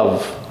greater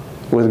love,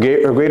 with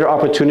a greater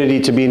opportunity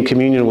to be in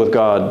communion with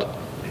God,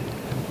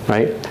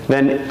 right?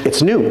 Then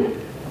it's new.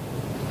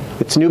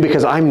 It's new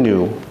because I'm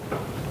new.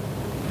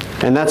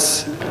 And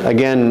that's,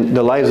 again,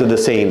 the lives of the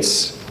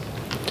saints.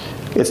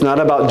 It's not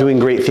about doing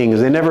great things.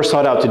 They never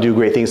sought out to do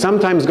great things.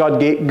 Sometimes God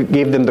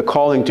gave them the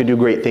calling to do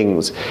great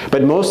things.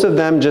 But most of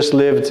them just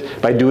lived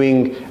by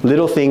doing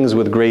little things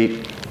with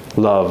great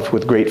love,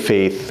 with great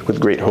faith, with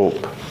great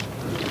hope.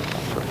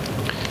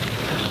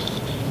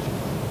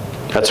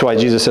 That's why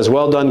Jesus says,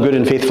 "Well done, good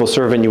and faithful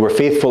servant. You were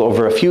faithful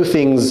over a few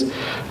things.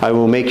 I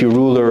will make you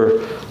ruler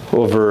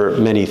over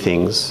many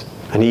things."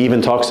 And he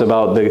even talks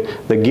about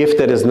the gift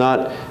that is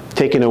not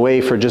taken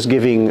away for just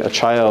giving a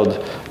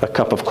child a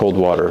cup of cold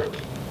water.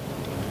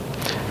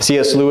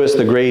 C.S. Lewis,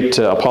 the great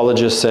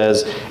apologist,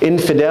 says,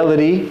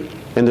 "Infidelity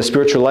in the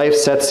spiritual life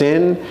sets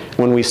in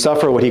when we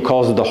suffer what he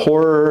calls the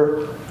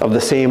horror of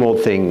the same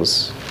old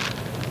things."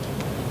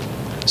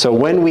 So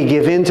when we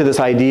give in to this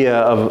idea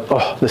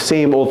of, the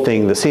same old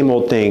thing,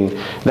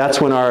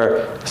 that's when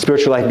our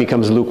spiritual life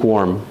becomes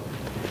lukewarm.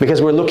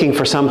 Because we're looking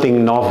for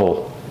something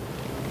novel.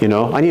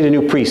 I need a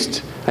new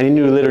priest. I need a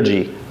new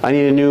liturgy. I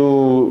need a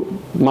new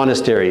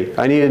monastery.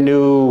 I need a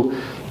new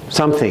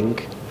something.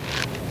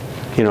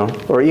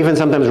 Or even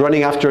sometimes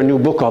running after a new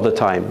book all the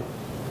time.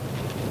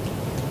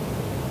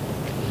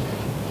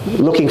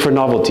 Looking for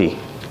novelty.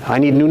 I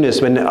need newness,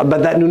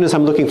 but that newness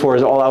I'm looking for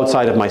is all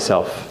outside of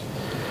myself.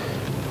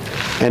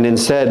 And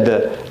instead,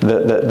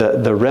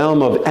 the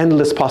realm of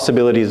endless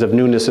possibilities of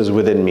newness is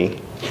within me.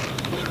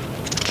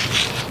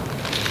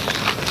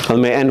 Let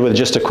me end with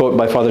just a quote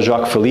by Father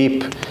Jacques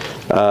Philippe.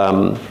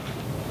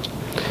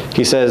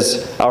 He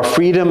says, "Our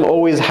freedom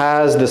always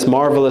has this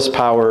marvelous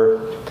power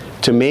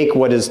to make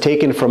what is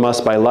taken from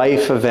us by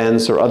life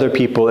events or other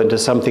people into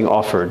something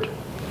offered."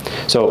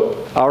 So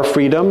our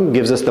freedom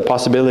gives us the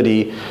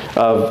possibility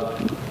of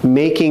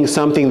making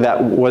something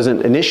that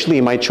wasn't initially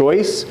my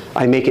choice,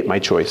 I make it my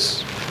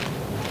choice.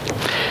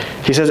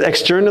 He says,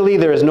 "Externally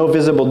there is no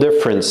visible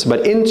difference,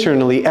 but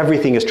internally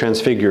everything is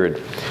transfigured.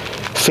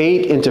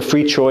 Fate into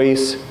free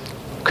choice,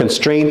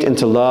 constraint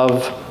into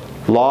love,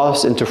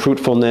 loss into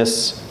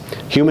fruitfulness.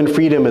 Human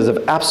freedom is of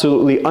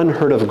absolutely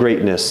unheard of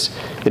greatness.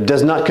 It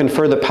does not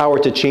confer the power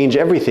to change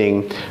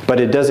everything, but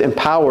it does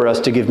empower us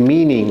to give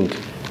meaning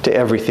to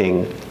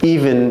everything,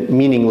 even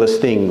meaningless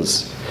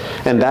things.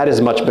 And that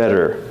is much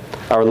better.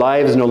 Our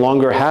lives no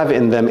longer have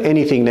in them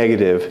anything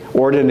negative,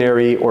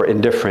 ordinary, or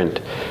indifferent.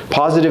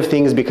 Positive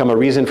things become a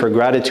reason for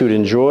gratitude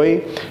and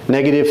joy.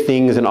 Negative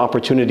things an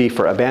opportunity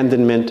for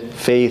abandonment,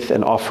 faith,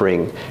 and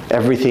offering.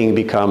 Everything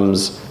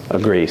becomes a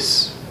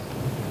grace."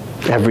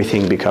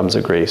 Everything becomes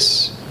a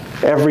grace.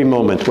 Every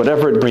moment,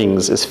 whatever it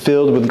brings, is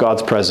filled with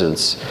God's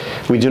presence.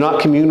 We do not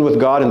commune with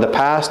God in the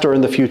past or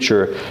in the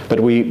future, but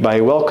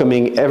by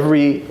welcoming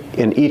every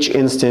and each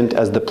instant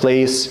as the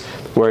place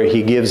where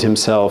He gives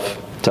Himself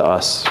to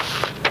us.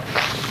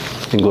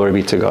 And glory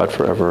be to God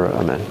forever.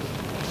 Amen.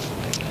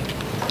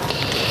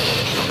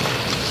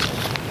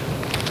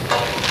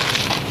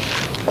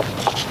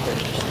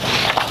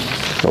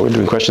 Are we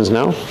doing questions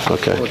now?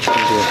 Okay.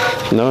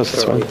 No,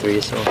 it's fine.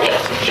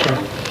 Sure.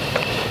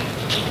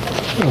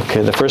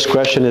 Okay, the first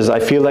question is, "I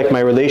feel like my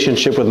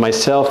relationship with my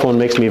cell phone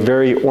makes me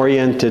very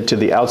oriented to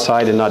the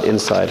outside and not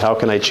inside. How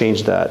can I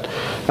change that?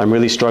 I'm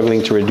really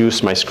struggling to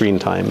reduce my screen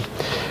time."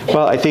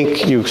 Well, I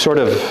think you sort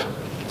of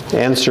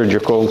answered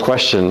your own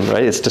question,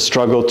 right? It's the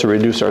struggle to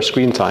reduce our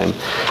screen time.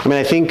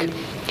 I think,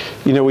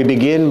 we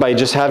begin by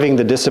just having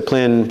the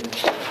discipline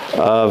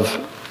of,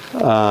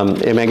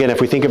 and again,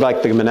 if we think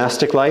about the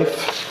monastic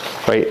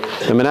life, right?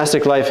 The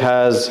monastic life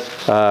has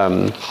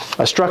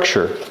a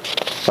structure,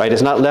 right?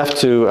 It's not left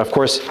to, of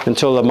course,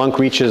 until a monk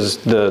reaches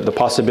the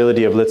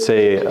possibility of, let's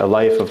say, a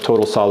life of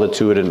total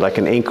solitude and like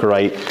an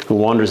anchorite who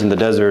wanders in the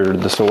desert or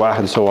the Sawah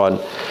and so on.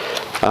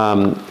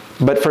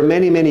 But for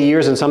many, many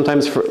years, and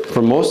sometimes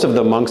for most of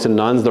the monks and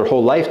nuns, their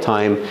whole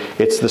lifetime,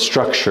 it's the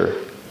structure,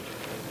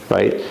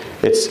 right?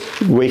 It's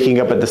waking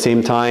up at the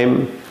same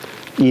time,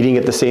 eating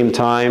at the same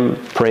time,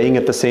 praying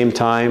at the same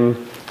time,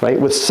 right?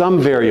 With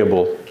some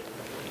variable,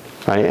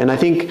 right? And I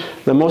think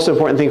the most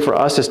important thing for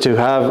us is to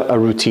have a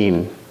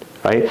routine,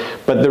 right?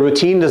 But the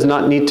routine does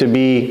not need to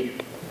be,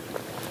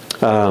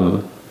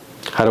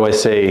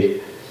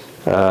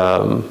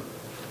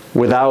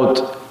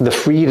 without the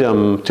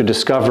freedom to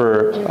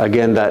discover,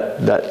 again,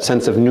 that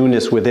sense of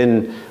newness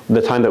within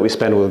the time that we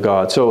spend with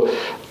God. So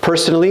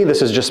personally,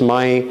 this is just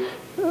my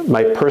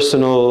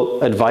personal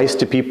advice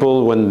to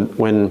people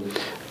when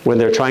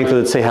they're trying to,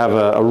 let's say, have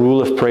a rule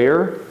of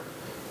prayer,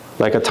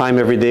 like a time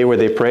every day where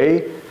they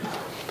pray.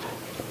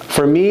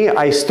 For me,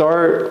 I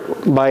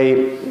start by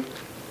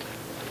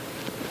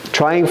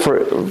trying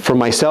for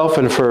myself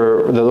and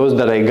for those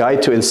that I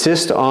guide to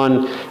insist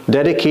on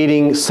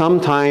dedicating some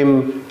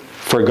time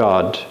for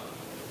God.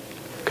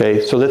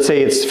 Okay, so let's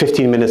say it's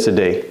 15 minutes a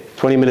day,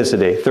 20 minutes a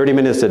day, 30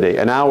 minutes a day,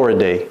 an hour a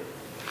day,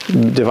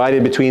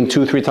 divided between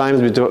 2-3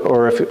 times,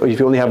 or if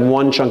you only have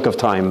one chunk of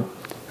time,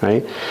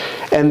 right?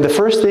 And the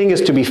first thing is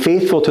to be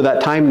faithful to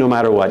that time no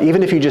matter what,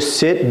 even if you just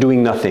sit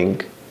doing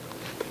nothing,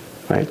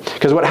 Right?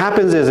 Because what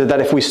happens is that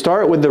if we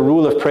start with the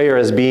rule of prayer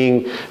as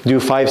being do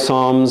 5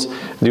 Psalms,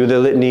 do the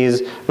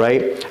litanies,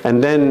 right?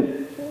 And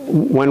then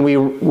when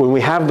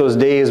we have those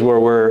days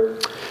where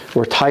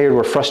we're tired,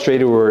 we're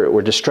frustrated,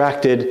 we're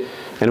distracted,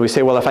 and we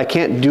say, well, if I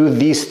can't do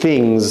these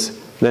things,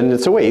 then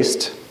it's a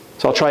waste.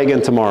 So I'll try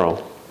again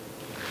tomorrow.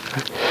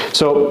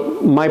 So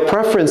my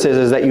preference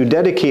is that you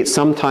dedicate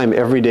some time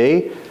every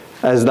day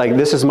as like,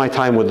 this is my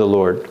time with the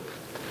Lord.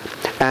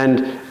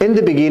 And in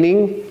the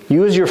beginning,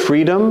 use your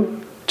freedom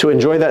to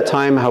enjoy that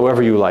time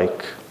however you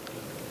like.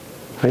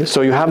 Right?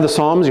 So you have the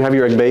Psalms, you have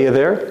your Agbeya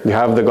there, you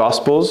have the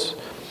Gospels,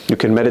 you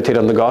can meditate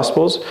on the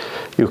Gospels,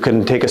 you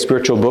can take a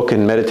spiritual book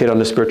and meditate on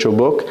the spiritual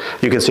book,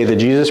 you can say the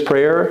Jesus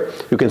prayer,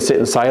 you can sit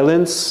in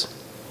silence,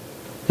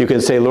 you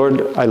can say,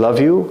 Lord, I love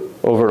you,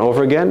 over and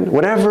over again.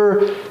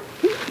 Whatever,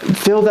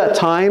 fill that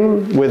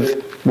time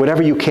with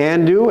whatever you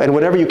can do, and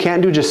whatever you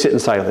can't do, just sit in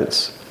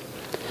silence.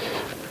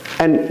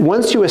 And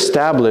once you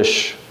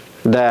establish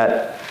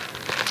that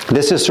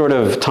this is sort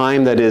of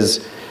time that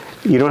is,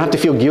 you don't have to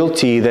feel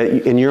guilty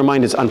that in your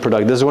mind it's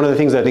unproductive. This is one of the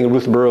things that I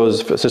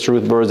think Sister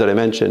Ruth Burroughs that I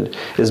mentioned,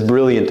 is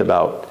brilliant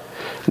about.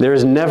 There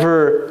is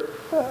never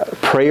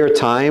prayer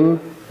time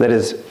that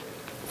is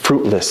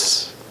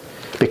fruitless,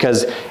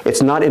 because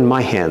it's not in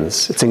my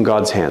hands, it's in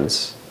God's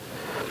hands.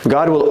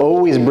 God will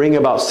always bring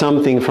about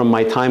something from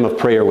my time of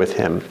prayer with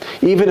Him.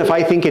 Even if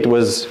I think it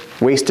was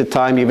wasted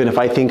time, even if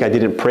I think I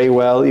didn't pray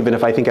well, even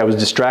if I think I was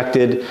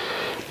distracted,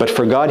 but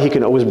for God, He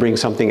can always bring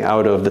something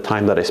out of the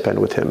time that I spend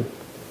with Him.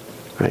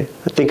 Right?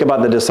 Think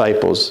about the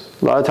disciples.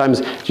 A lot of times,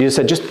 Jesus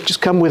said,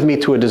 just come with me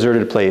to a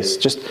deserted place.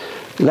 Just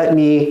let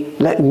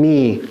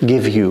me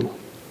give you.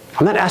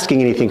 I'm not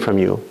asking anything from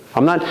you.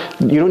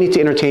 You don't need to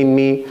entertain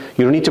me.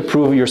 You don't need to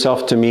prove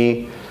yourself to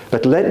me.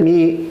 But let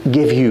me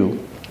give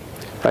you.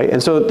 Right?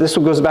 And so this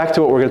goes back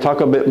to what we're going to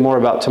talk a bit more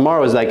about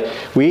tomorrow, is like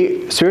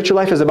spiritual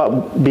life is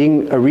about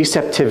being a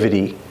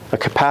receptivity, a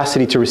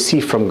capacity to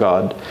receive from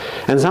God.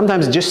 And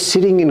sometimes just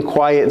sitting in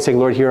quiet and saying,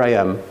 Lord, here I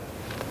am.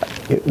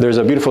 There's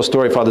a beautiful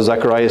story Father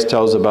Zacharias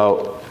tells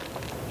about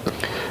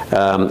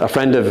a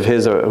friend of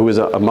his who was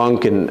a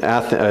monk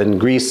in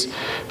Greece,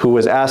 who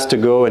was asked to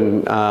go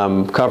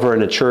and cover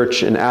in a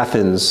church in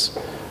Athens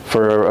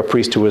for a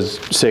priest who was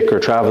sick or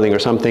traveling or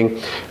something.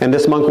 And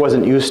this monk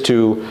wasn't used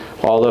to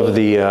all of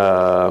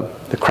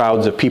the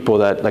crowds of people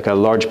that like a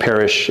large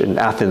parish in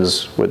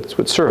Athens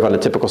would serve on a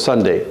typical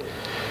Sunday.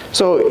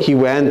 So he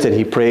went and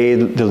he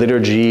prayed the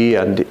liturgy,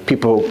 and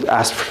people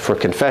asked for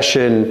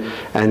confession,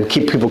 and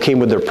people came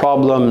with their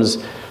problems,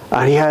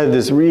 and he had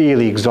this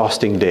really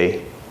exhausting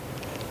day.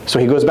 So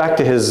he goes back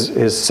to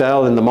his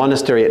cell in the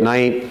monastery at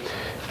night,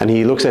 and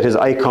he looks at his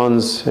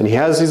icons, and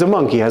he's a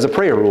monk, he has a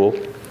prayer rule.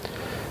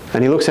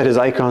 And he looks at his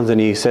icons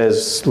and he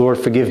says, Lord,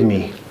 forgive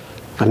me.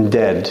 I'm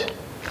dead.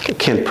 I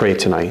can't pray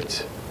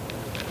tonight.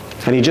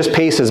 And he just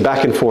paces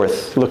back and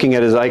forth, looking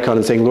at his icon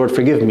and saying, Lord,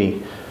 forgive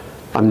me.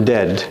 I'm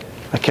dead.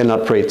 I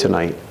cannot pray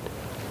tonight.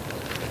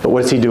 But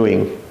what is he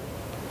doing?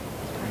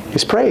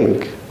 He's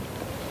praying.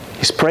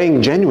 He's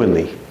praying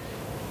genuinely.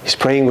 He's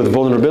praying with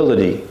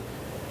vulnerability.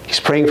 He's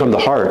praying from the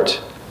heart.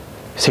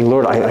 He's saying,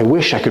 Lord, I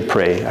wish I could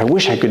pray. I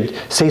wish I could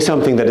say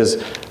something that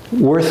is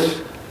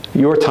worth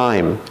your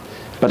time.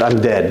 But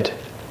I'm dead,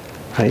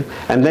 right?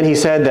 And then he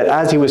said that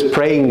as he was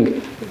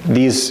praying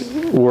these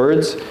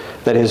words,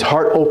 that his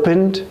heart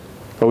opened,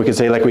 or we could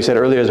say, like we said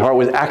earlier, his heart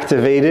was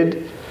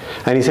activated,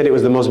 and he said it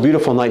was the most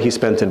beautiful night he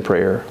spent in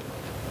prayer.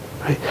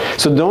 Right?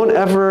 So don't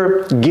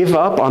ever give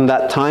up on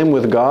that time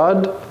with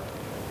God,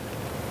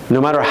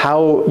 no matter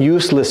how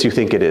useless you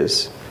think it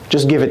is.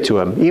 Just give it to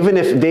Him. Even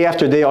if day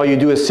after day all you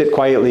do is sit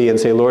quietly and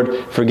say,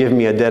 Lord, forgive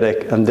me, I'm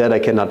dead, I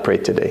cannot pray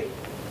today.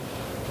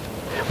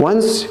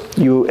 Once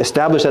you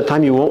establish that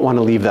time, you won't want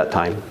to leave that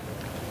time.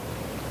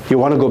 You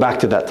want to go back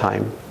to that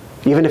time,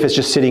 even if it's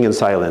just sitting in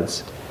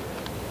silence.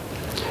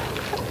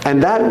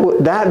 And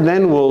that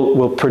then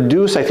will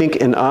produce, I think,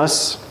 in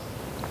us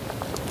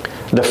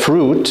the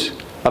fruit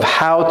of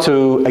how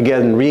to,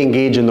 again,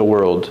 re-engage in the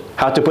world,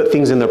 how to put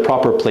things in their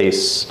proper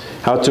place,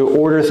 how to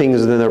order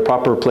things in their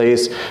proper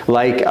place,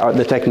 like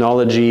the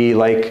technology,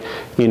 like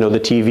the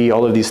TV,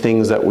 all of these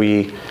things that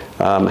we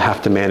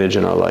have to manage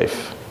in our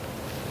life.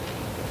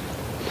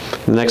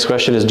 The next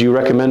question is, do you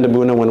recommend,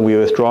 Abuna, when we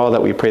withdraw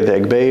that we pray the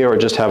Agbeya or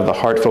just have the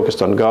heart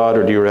focused on God,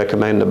 or do you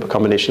recommend a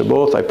combination of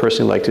both? I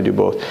personally like to do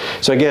both.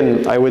 So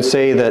again, I would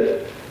say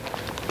that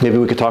maybe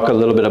we could talk a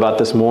little bit about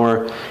this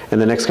more in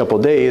the next couple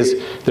of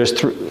days.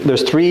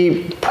 There's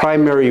three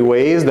primary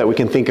ways that we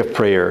can think of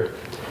prayer.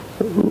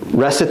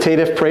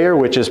 Recitative prayer,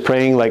 which is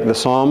praying like the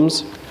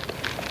Psalms,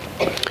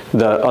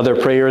 the other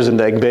prayers in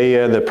the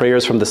Agbeya, the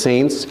prayers from the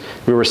saints.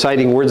 We're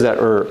reciting words that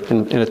are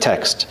in a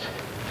text.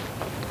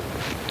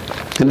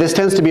 And this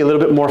tends to be a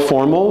little bit more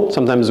formal.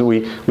 Sometimes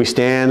we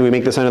stand, we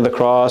make the sign of the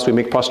cross, we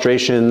make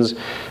prostrations,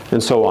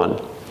 and so on.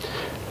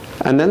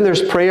 And then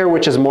there's prayer,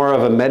 which is more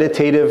of a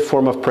meditative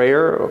form of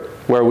prayer,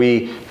 where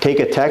we take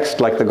a text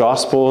like the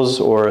Gospels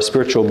or a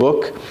spiritual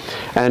book,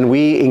 and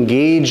we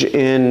engage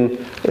in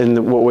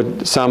what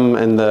would some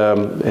in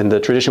the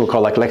tradition would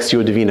call like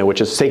Lectio Divina,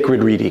 which is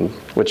sacred reading,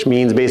 which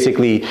means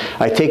basically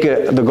I take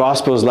the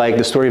Gospels like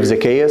the story of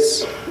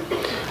Zacchaeus,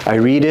 I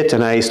read it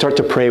and I start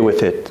to pray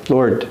with it.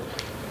 Lord,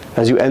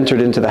 as you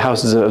entered into the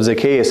houses of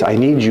Zacchaeus, I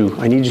need you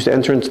to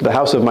enter into the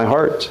house of my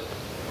heart.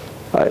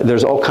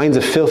 There's all kinds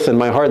of filth in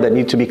my heart that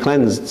need to be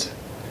cleansed.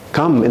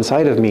 Come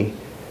inside of me.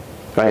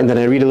 Right? And then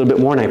I read a little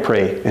bit more and I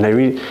pray. And I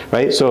read,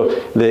 right? So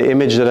the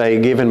image that I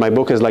gave in my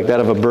book is like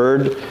that of a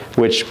bird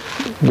which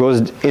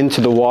goes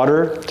into the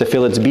water to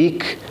fill its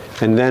beak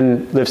and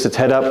then lifts its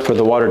head up for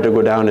the water to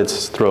go down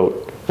its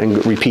throat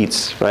and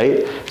repeats,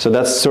 right? So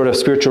that's sort of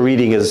spiritual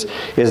reading is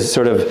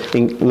sort of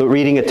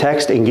reading a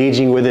text,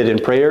 engaging with it in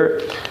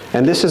prayer.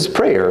 And this is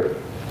prayer.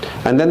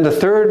 And then the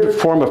third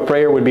form of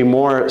prayer would be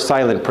more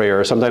silent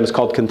prayer, sometimes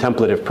called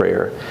contemplative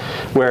prayer,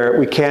 where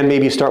we can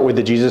maybe start with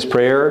the Jesus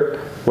prayer,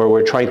 where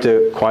we're trying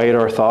to quiet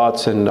our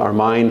thoughts and our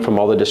mind from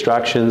all the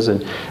distractions,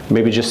 and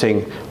maybe just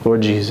saying,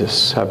 Lord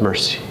Jesus, have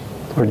mercy.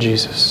 Lord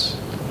Jesus,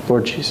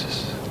 Lord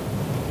Jesus.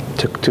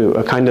 To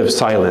a kind of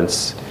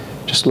silence.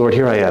 Just, Lord,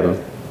 here I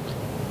am.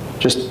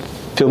 Just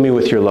fill me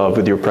with your love,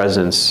 with your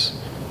presence.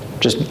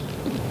 Just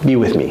be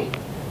with me.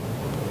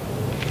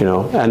 You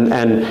know,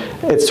 and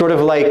it's sort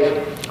of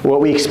like what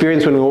we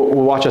experience when we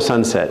watch a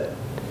sunset,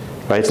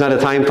 right? It's not a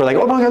time for like,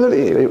 oh my God,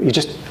 you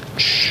just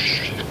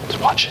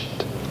watch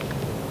it.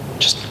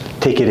 Just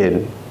take it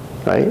in,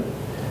 right?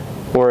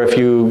 Or if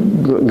you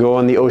go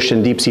on the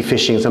ocean, deep sea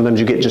fishing, sometimes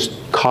you get just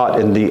caught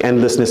in the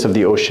endlessness of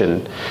the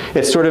ocean.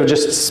 It's sort of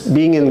just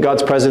being in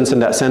God's presence in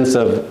that sense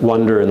of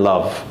wonder and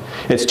love.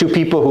 It's two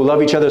people who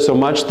love each other so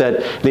much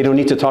that they don't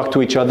need to talk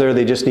to each other,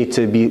 they just need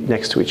to be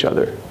next to each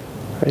other,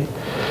 right?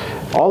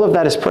 All of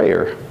that is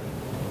prayer.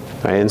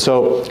 Right? And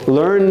so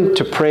learn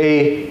to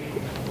pray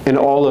in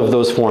all of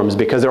those forms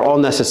because they're all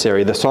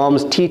necessary. The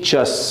Psalms teach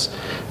us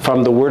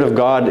from the Word of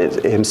God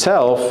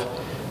Himself,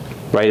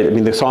 right? I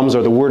mean, the Psalms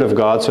are the Word of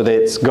God, so that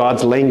it's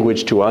God's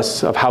language to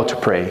us of how to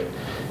pray.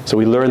 So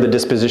we learn the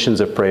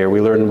dispositions of prayer.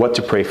 We learn what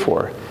to pray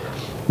for.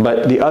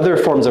 But the other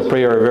forms of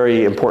prayer are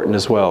very important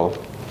as well.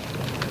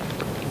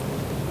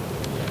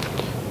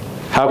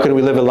 How can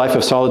we live a life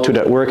of solitude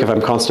at work if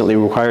I'm constantly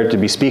required to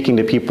be speaking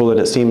to people and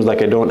it seems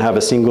like I don't have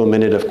a single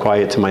minute of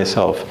quiet to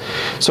myself?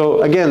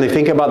 So again, they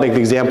think about like the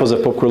examples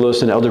of Pope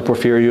Kyrillos and Elder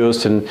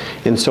Porphyrios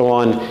and so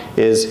on,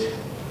 is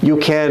you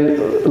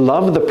can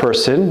love the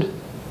person.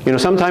 You know,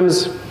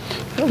 sometimes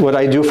what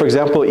I do, for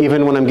example,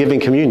 even when I'm giving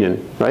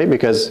communion, right?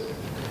 Because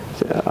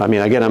I mean,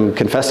 again, I'm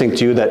confessing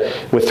to you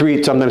that with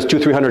sometimes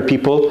 200-300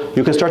 people,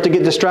 you can start to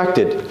get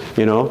distracted.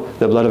 You know,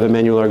 the blood of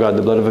Emmanuel our God,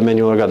 the blood of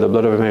Emmanuel our God, the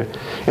blood of Emmanuel.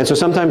 And so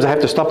sometimes I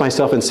have to stop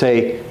myself and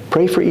say,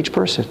 pray for each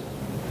person.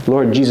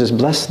 Lord Jesus,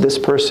 bless this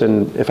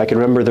person, if I can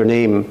remember their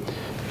name.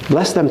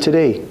 Bless them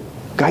today.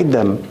 Guide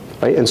them.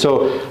 Right? And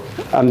so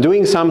I'm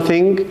doing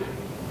something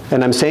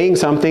and I'm saying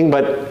something,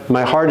 but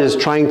my heart is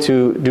trying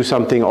to do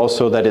something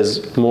also that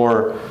is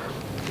more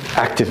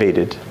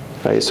activated.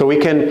 Right? So we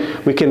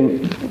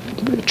can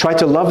try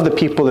to love the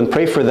people and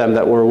pray for them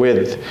that we're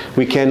with.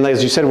 We can,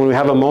 as you said, when we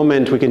have a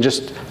moment, we can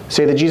just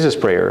say the Jesus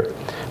prayer.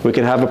 We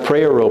can have a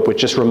prayer rope, which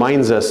just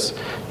reminds us,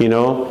 you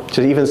know,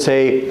 to even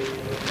say,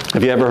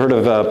 have you ever heard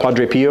of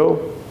Padre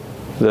Pio,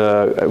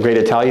 the great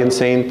Italian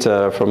saint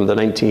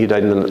he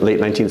died in the late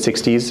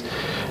 1960s?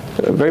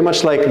 Very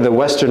much like the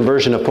Western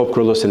version of Pope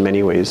Kyrillos in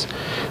many ways.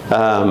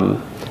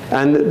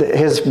 And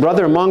his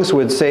brother monks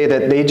would say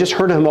that they just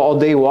heard him all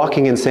day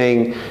walking and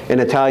saying in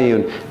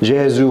Italian,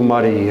 Gesù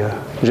Maria,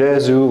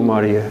 Gesù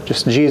Maria,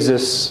 just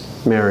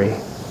Jesus, Mary,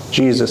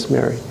 Jesus,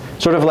 Mary.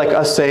 Sort of like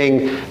us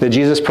saying the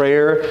Jesus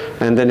prayer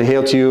and then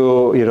hail to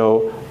you, you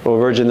know, O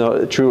Virgin,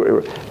 the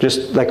true,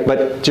 just like,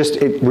 but just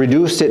it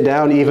reduced it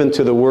down even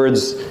to the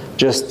words,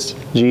 just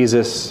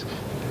Jesus,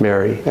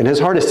 Mary. And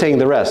his heart is saying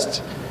the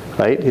rest,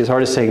 right? His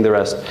heart is saying the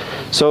rest.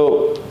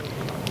 So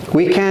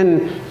we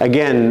can,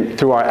 again,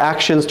 through our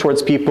actions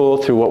towards people,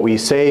 through what we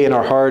say in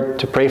our heart,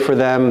 to pray for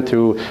them,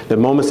 through the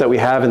moments that we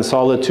have in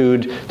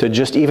solitude, to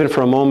just even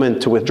for a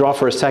moment, to withdraw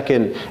for a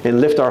second and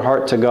lift our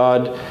heart to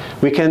God,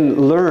 we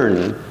can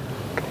learn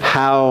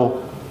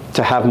how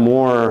to have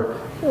more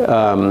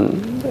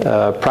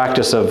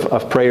practice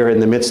of prayer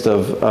in the midst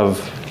of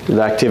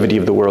the activity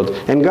of the world.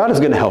 And God is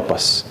going to help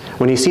us.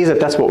 When He sees that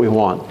that's what we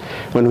want.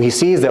 When He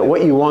sees that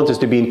what you want is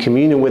to be in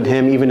communion with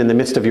Him even in the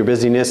midst of your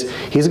busyness,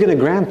 He's going to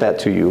grant that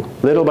to you.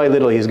 Little by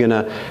little, He's going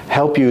to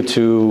help you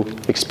to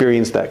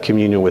experience that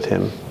communion with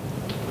Him.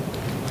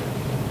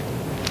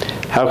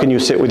 How can you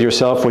sit with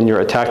yourself when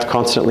you're attacked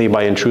constantly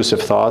by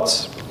intrusive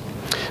thoughts?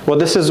 Well,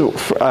 this is,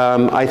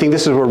 I think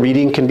this is where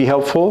reading can be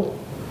helpful.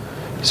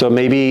 So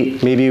maybe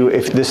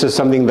if this is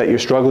something that you're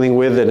struggling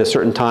with at a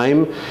certain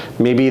time,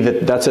 maybe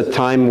that's a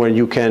time where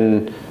you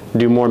can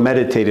do more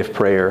meditative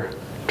prayer.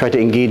 Try to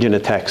engage in a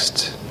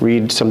text.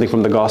 Read something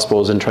from the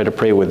Gospels and try to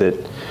pray with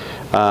it.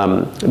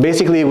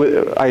 Basically,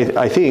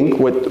 I think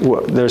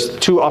there's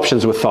two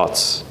options with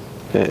thoughts.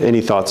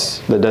 Any thoughts?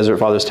 The Desert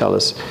Fathers tell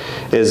us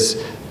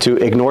is to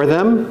ignore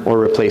them or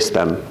replace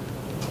them.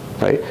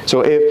 Right?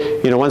 So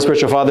if, one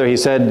spiritual father, he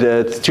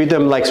said, treat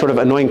them like sort of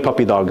annoying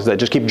puppy dogs that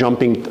just keep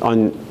jumping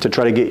on to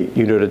try to get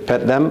you to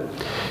pet them,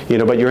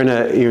 but you're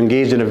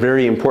engaged in a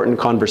very important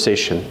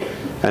conversation,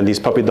 and these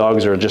puppy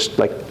dogs are just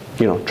like,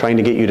 trying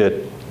to get you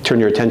to turn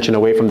your attention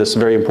away from this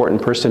very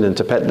important person and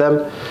to pet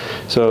them.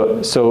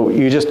 So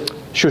you just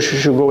shoo,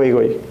 go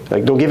away.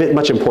 Like, don't give it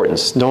much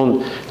importance.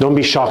 Don't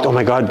be shocked. Oh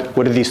my God,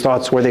 what are these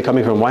thoughts? Where are they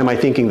coming from? Why am I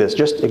thinking this?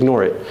 Just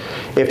ignore it.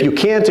 If you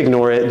can't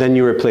ignore it, then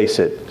you replace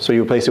it. So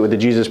you replace it with the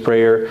Jesus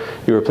prayer.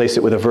 You replace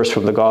it with a verse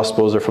from the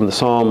Gospels or from the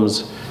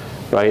Psalms,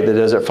 right? The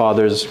Desert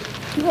Fathers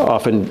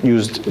often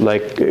used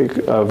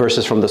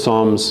verses from the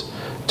Psalms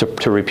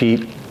to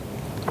repeat.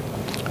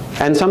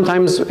 And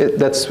sometimes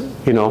that's,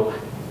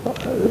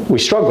 we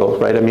struggle,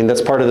 right? I mean,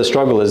 that's part of the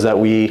struggle, is that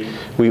we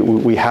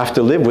have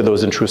to live with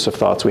those intrusive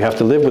thoughts. We have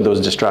to live with those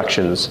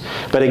distractions.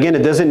 But again,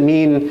 it doesn't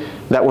mean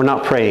that we're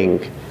not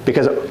praying,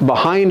 because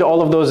behind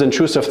all of those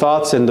intrusive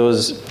thoughts and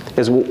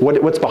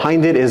what's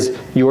behind it is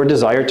your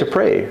desire to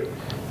pray,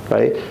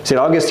 right? St.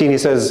 Augustine, he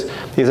says,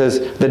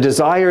 the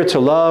desire to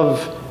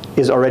love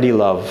is already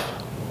love.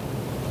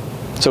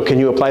 So can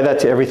you apply that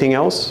to everything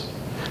else?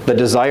 The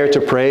desire to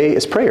pray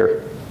is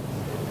prayer.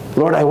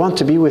 Lord, I want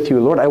to be with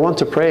you. Lord, I want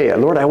to pray.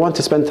 Lord, I want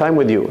to spend time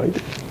with you.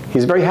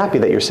 He's very happy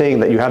that you're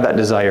saying that you have that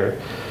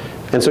desire.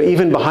 And so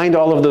even behind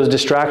all of those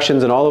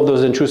distractions and all of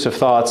those intrusive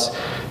thoughts,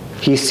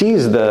 he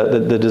sees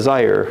the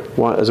desire.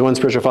 As one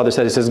spiritual father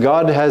said, he says,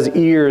 God has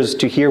ears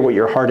to hear what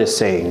your heart is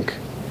saying.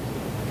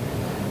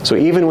 So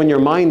even when your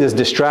mind is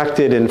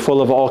distracted and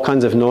full of all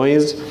kinds of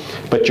noise,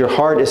 but your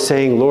heart is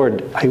saying,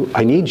 Lord,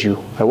 I need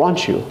you. I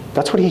want you.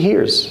 That's what he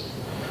hears.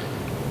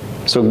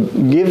 So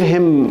give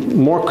him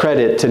more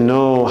credit to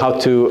know how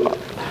to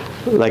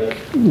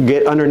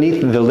get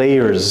underneath the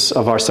layers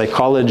of our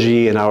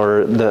psychology and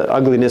the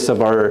ugliness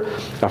of our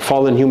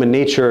fallen human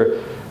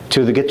nature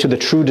to get to the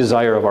true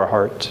desire of our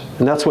heart.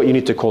 And that's what you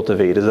need to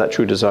cultivate, is that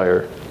true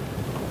desire.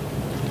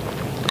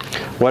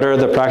 What are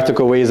the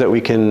practical ways that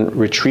we can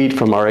retreat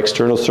from our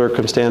external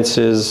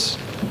circumstances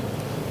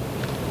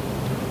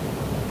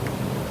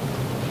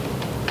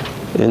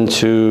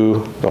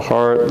into the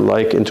heart,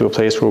 like into a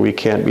place where we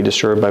can't be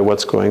disturbed by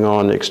what's going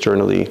on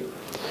externally?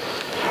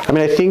 I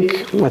mean, I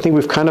think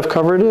we've kind of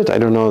covered it. I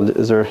don't know,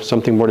 is there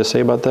something more to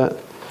say about that?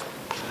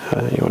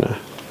 You want to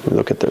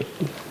look at the...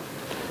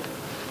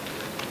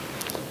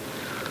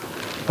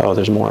 Oh,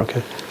 there's more,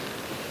 okay.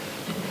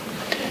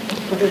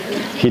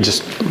 He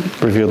just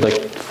revealed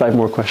 5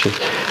 more questions.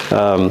 If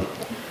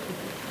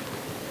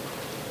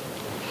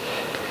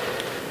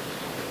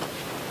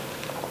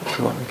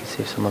you want, we can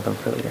save some of them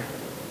for later.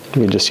 Let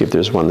me just see if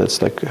there's one that's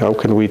how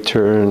can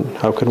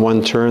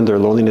one turn their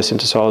loneliness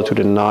into solitude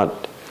and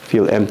not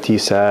feel empty,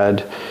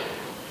 sad,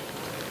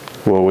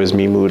 woe is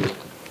me mood?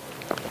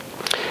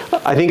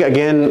 I think,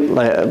 again,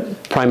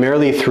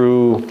 primarily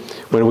through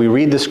when we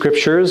read the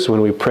scriptures,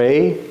 when we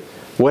pray,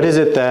 what is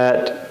it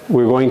that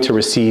we're going to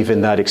receive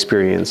in that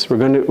experience? We're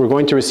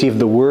going to receive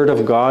the Word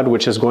of God,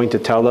 which is going to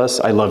tell us,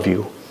 I love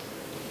you,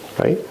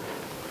 right?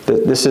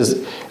 This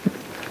is,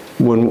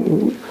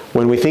 when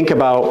we think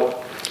about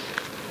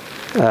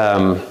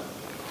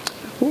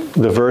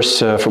the verse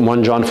from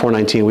 1 John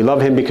 4:19, we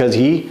love him because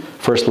he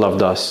first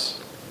loved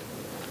us,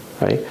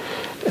 right?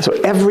 So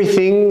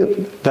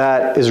everything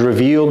that is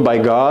revealed by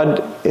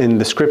God in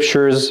the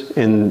scriptures,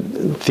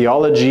 in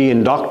theology,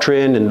 in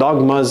doctrine, in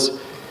dogmas,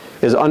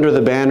 is under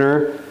the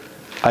banner,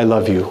 I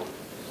love you,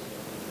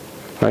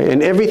 right?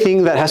 And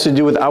everything that has to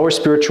do with our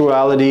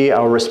spirituality,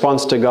 our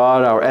response to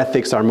God, our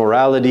ethics, our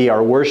morality,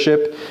 our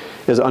worship,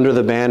 is under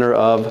the banner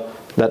of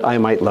that I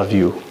might love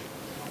you.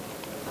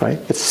 Right?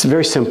 It's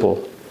very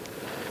simple.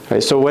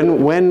 Right? So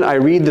when I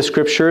read the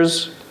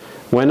scriptures,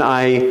 when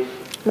I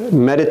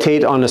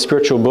meditate on a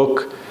spiritual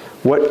book,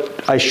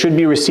 what I should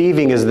be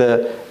receiving is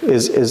the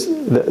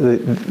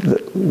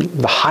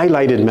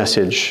highlighted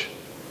message.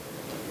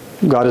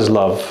 God is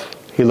love.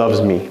 He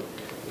loves me.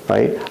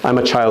 Right? I'm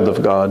a child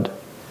of God.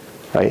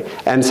 Right?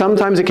 And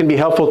sometimes it can be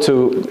helpful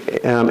to,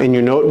 in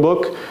your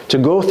notebook, to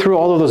go through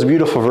all of those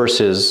beautiful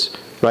verses.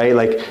 Right,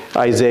 like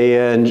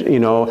Isaiah, and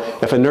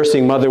if a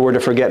nursing mother were to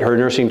forget her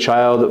nursing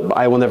child,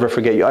 I will never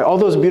forget you. All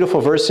those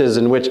beautiful verses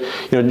in which,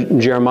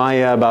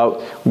 Jeremiah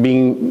about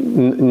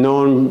being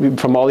known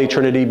from all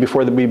eternity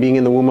before being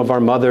in the womb of our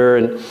mother,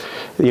 and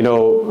the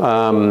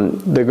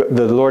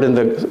Lord in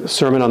the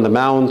Sermon on the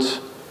Mount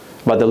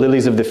about the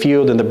lilies of the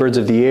field and the birds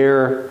of the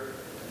air.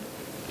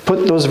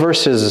 Put those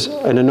verses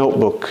in a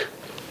notebook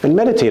and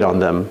meditate on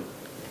them.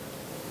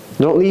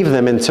 Don't leave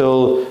them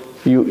until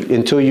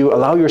you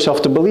allow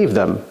yourself to believe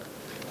them.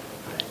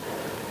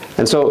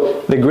 And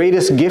so the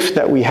greatest gift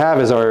that we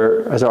have is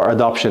our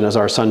adoption, as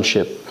our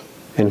sonship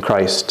in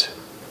Christ.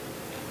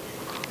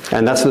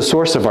 And that's the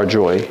source of our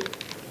joy.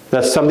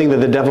 That's something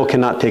that the devil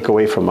cannot take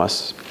away from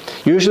us.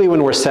 Usually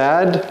when we're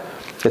sad,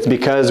 it's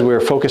because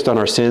we're focused on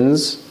our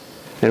sins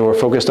and we're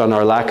focused on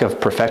our lack of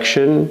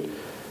perfection.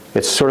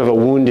 It's sort of a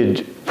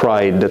wounded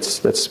pride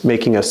that's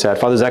making us sad.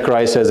 Father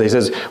Zechariah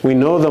says, we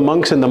know the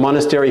monks in the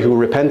monastery who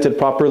repented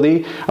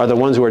properly are the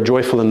ones who are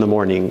joyful in the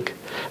morning.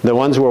 The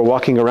ones who are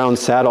walking around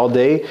sad all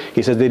day,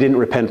 he says they didn't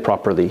repent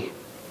properly.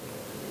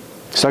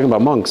 He's talking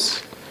about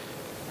monks,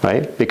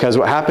 right? Because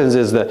what happens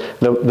is that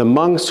the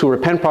monks who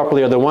repent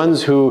properly are the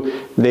ones who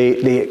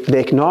they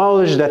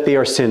acknowledge that they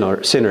are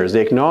sinners.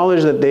 They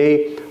acknowledge that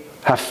they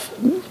have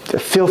a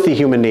filthy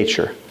human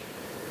nature.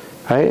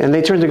 Right? And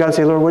they turn to God and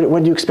say, Lord, what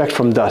do you expect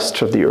from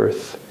dust of the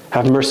earth?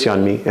 Have mercy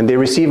on me. And they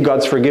receive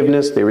God's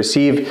forgiveness, they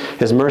receive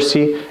His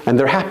mercy, and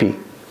they're happy.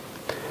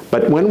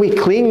 But when we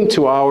cling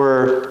to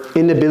our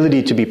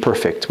inability to be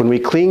perfect, when we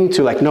cling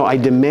to no, I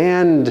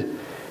demand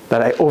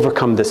that I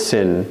overcome this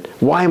sin.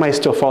 Why am I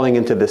still falling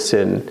into this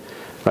sin?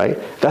 Right?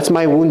 That's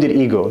my wounded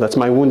ego. That's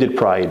my wounded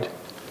pride.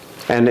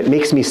 And it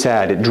makes me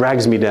sad. It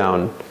drags me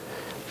down.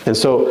 And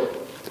so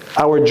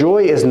our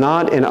joy is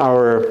not in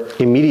our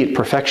immediate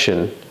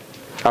perfection.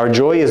 Our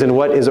joy is in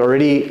what is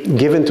already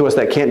given to us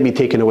that can't be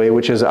taken away,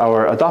 which is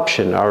our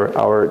adoption,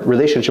 our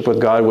relationship with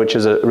God, which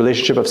is a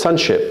relationship of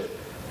sonship.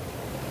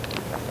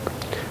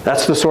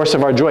 That's the source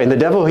of our joy. And the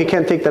devil, he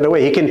can't take that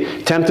away. He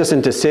can tempt us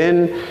into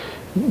sin,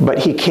 but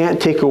he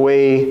can't take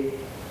away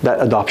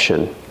that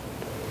adoption.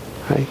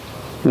 Right?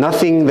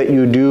 Nothing that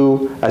you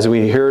do, as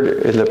we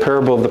heard in the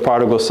parable of the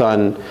prodigal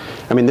son,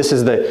 this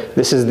is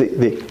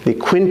the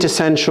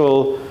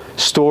quintessential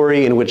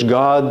story in which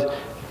God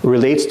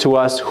relates to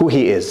us who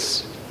He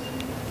is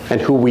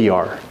and who we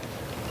are.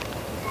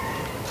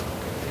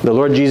 The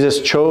Lord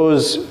Jesus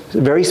chose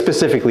very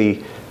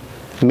specifically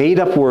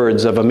made-up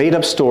words of a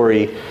made-up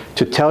story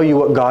to tell you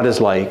what God is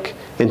like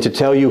and to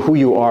tell you who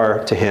you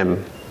are to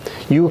Him.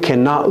 You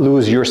cannot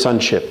lose your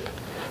sonship,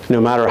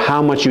 no matter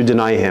how much you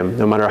deny Him,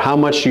 no matter how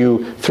much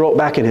you throw it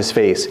back in His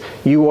face.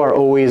 You are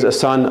always a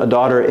son, a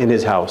daughter in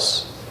His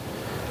house.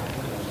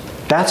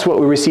 That's what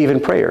we receive in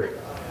prayer.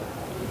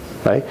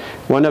 Right?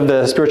 One of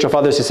the spiritual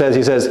fathers, he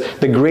says,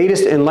 the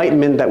greatest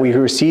enlightenment that we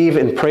receive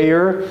in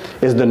prayer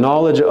is the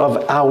knowledge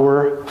of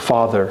our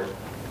Father.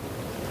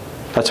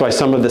 That's why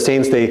some of the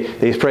saints,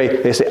 they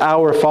pray, they say,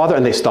 our Father,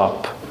 and they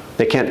stop.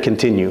 They can't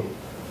continue.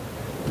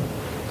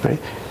 Right?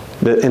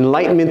 The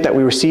enlightenment that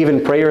we receive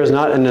in prayer is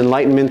not an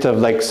enlightenment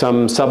of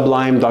some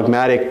sublime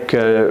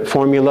dogmatic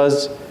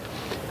formulas.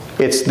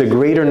 It's the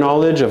greater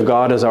knowledge of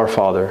God as our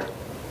Father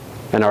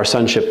and our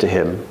sonship to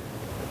Him.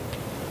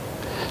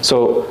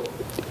 So,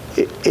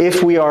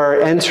 if we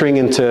are entering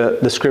into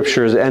the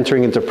Scriptures,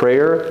 entering into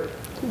prayer,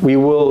 we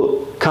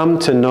will come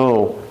to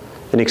know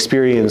and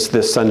experience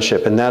this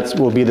sonship, and that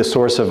will be the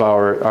source of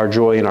our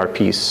joy and our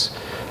peace.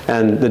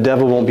 And the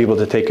devil won't be able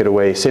to take it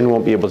away. Sin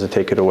won't be able to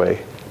take it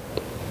away.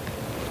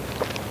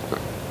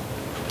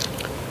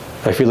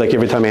 I feel like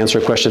every time I answer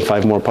a question,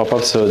 5 more pop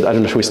up, so I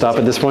don't know if we stop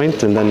at this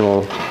point, and then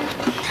we'll...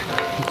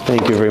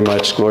 Thank you very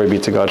much. Glory be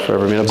to God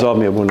forever. Absolve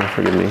me, Abuna,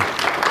 forgive me.